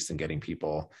success, at least in getting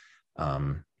people,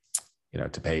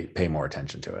 to pay more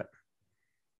attention to it.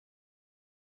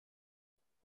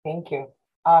 Thank you.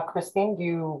 Christine, do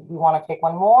you want to take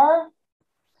one more?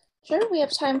 Sure, we have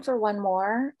time for one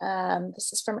more.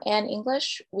 This is from Anne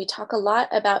English. We talk a lot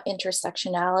about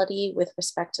intersectionality with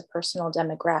respect to personal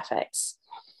demographics,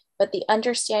 but the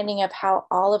understanding of how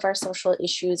all of our social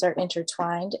issues are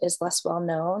intertwined is less well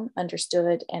known,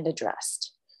 understood, and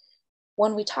addressed.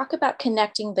 When we talk about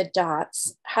connecting the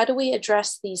dots, how do we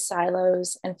address these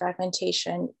silos and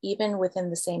fragmentation even within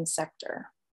the same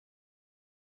sector?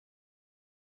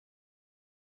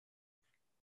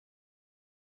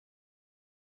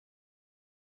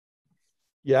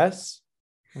 Yes.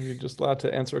 Are you just allowed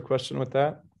to answer a question with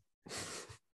that?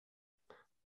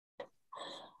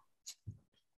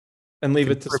 And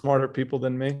leave it to smarter people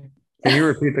than me? Can you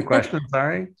repeat the question?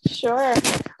 Sorry. Sure.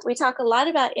 We talk a lot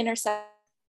about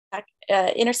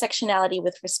intersectionality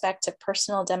with respect to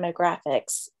personal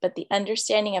demographics, but the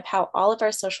understanding of how all of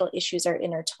our social issues are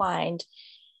intertwined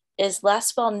is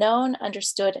less well known,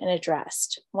 understood, and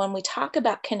addressed. When we talk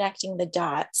about connecting the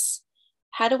dots,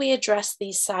 how do we address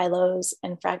these silos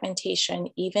and fragmentation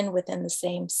even within the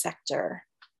same sector?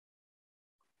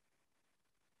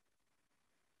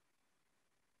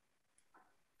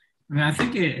 I mean, I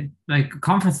think a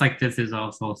conference like this is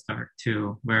also a start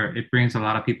too, where it brings a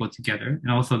lot of people together, and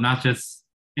also not just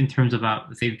in terms about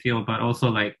the same field, but also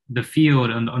like the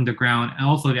field on the ground, and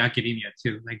also the academia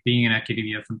too. Like being in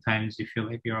academia, sometimes you feel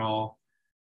like you're all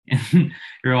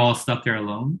stuck there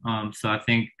alone. So I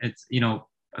think it's,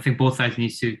 I think both sides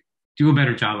need to do a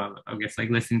better job of, I guess, like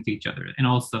listening to each other, and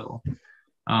also, so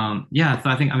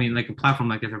I think, like a platform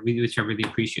like this, which I really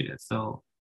appreciate it. So.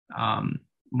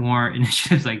 More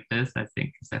initiatives like this, I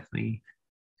think, is definitely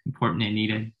important and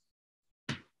needed.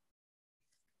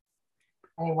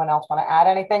 Anyone else want to add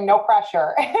anything? No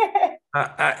pressure.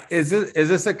 Is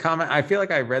this a comment? I feel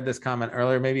like I read this comment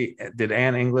earlier. Maybe did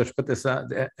Anne English put this up?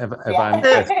 Can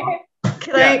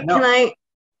I?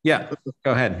 Yeah,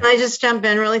 go ahead. Can I just jump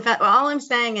in really fast? Well, all I'm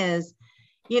saying is,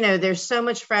 there's so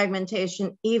much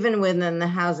fragmentation even within the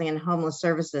housing and homeless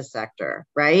services sector,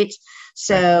 right?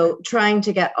 So trying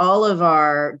to get all of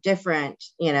our different,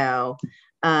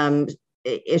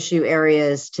 issue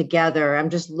areas together, I'm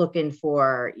just looking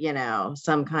for,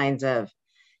 some kinds of,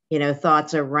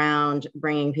 thoughts around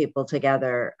bringing people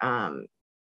together,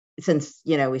 since,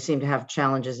 we seem to have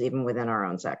challenges even within our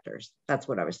own sectors. That's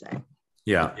what I was saying.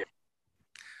 Yeah.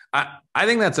 I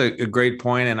think that's a great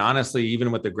point. And honestly,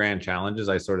 even with the grand challenges,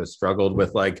 I sort of struggled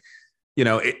with like,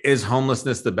 is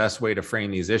homelessness the best way to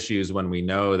frame these issues when we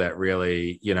know that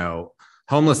really,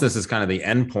 homelessness is kind of the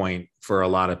end point for a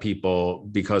lot of people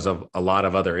because of a lot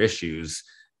of other issues.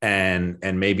 And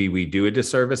maybe we do a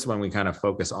disservice when we kind of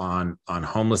focus on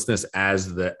homelessness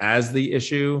as the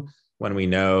issue, when we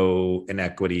know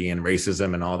inequity and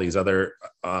racism and all these other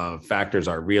factors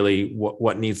are really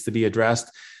what needs to be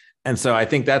addressed. And so I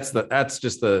think that's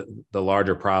just the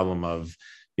larger problem of,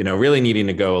 really needing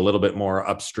to go a little bit more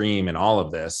upstream in all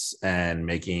of this and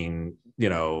making,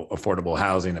 affordable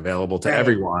housing available to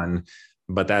everyone.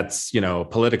 But that's,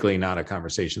 politically not a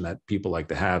conversation that people like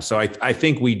to have. So I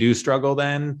think we do struggle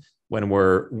then when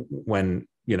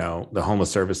the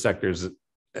homeless service sector is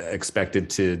expected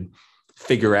to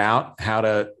figure out how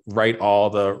to right all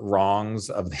the wrongs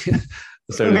of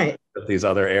these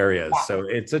other areas. Yeah. So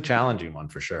it's a challenging one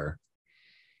for sure.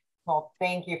 Well,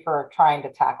 thank you for trying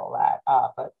to tackle that,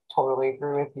 but totally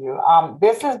agree with you.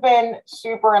 This has been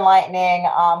super enlightening,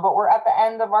 but we're at the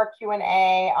end of our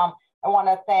Q&A. I want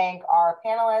to thank our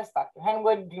panelists, Dr.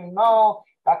 Henwood, Mo,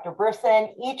 Dr.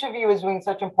 Brisson. Each of you is doing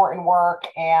such important work,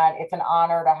 and it's an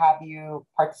honor to have you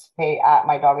participate at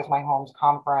My Dog is My Home's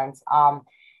conference.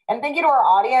 And thank you to our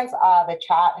audience. The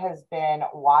chat has been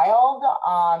wild,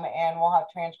 and we'll have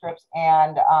transcripts,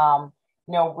 and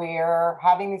we're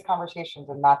having these conversations,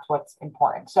 and that's what's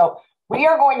important. So we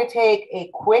are going to take a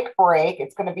quick break.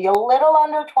 It's going to be a little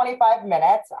under 25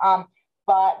 minutes.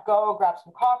 But go grab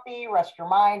some coffee, rest your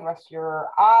mind, rest your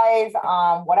eyes,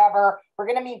 whatever. We're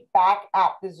going to meet back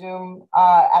at the Zoom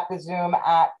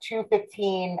at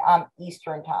 2:15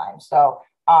 Eastern time. So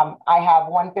I have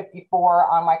 1:54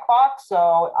 on my clock.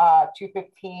 So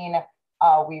 2:15,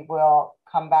 we will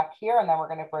come back here, and then we're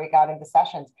going to break out into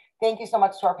sessions. Thank you so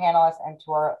much to our panelists and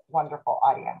to our wonderful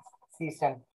audience. See you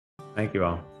soon. Thank you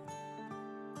all.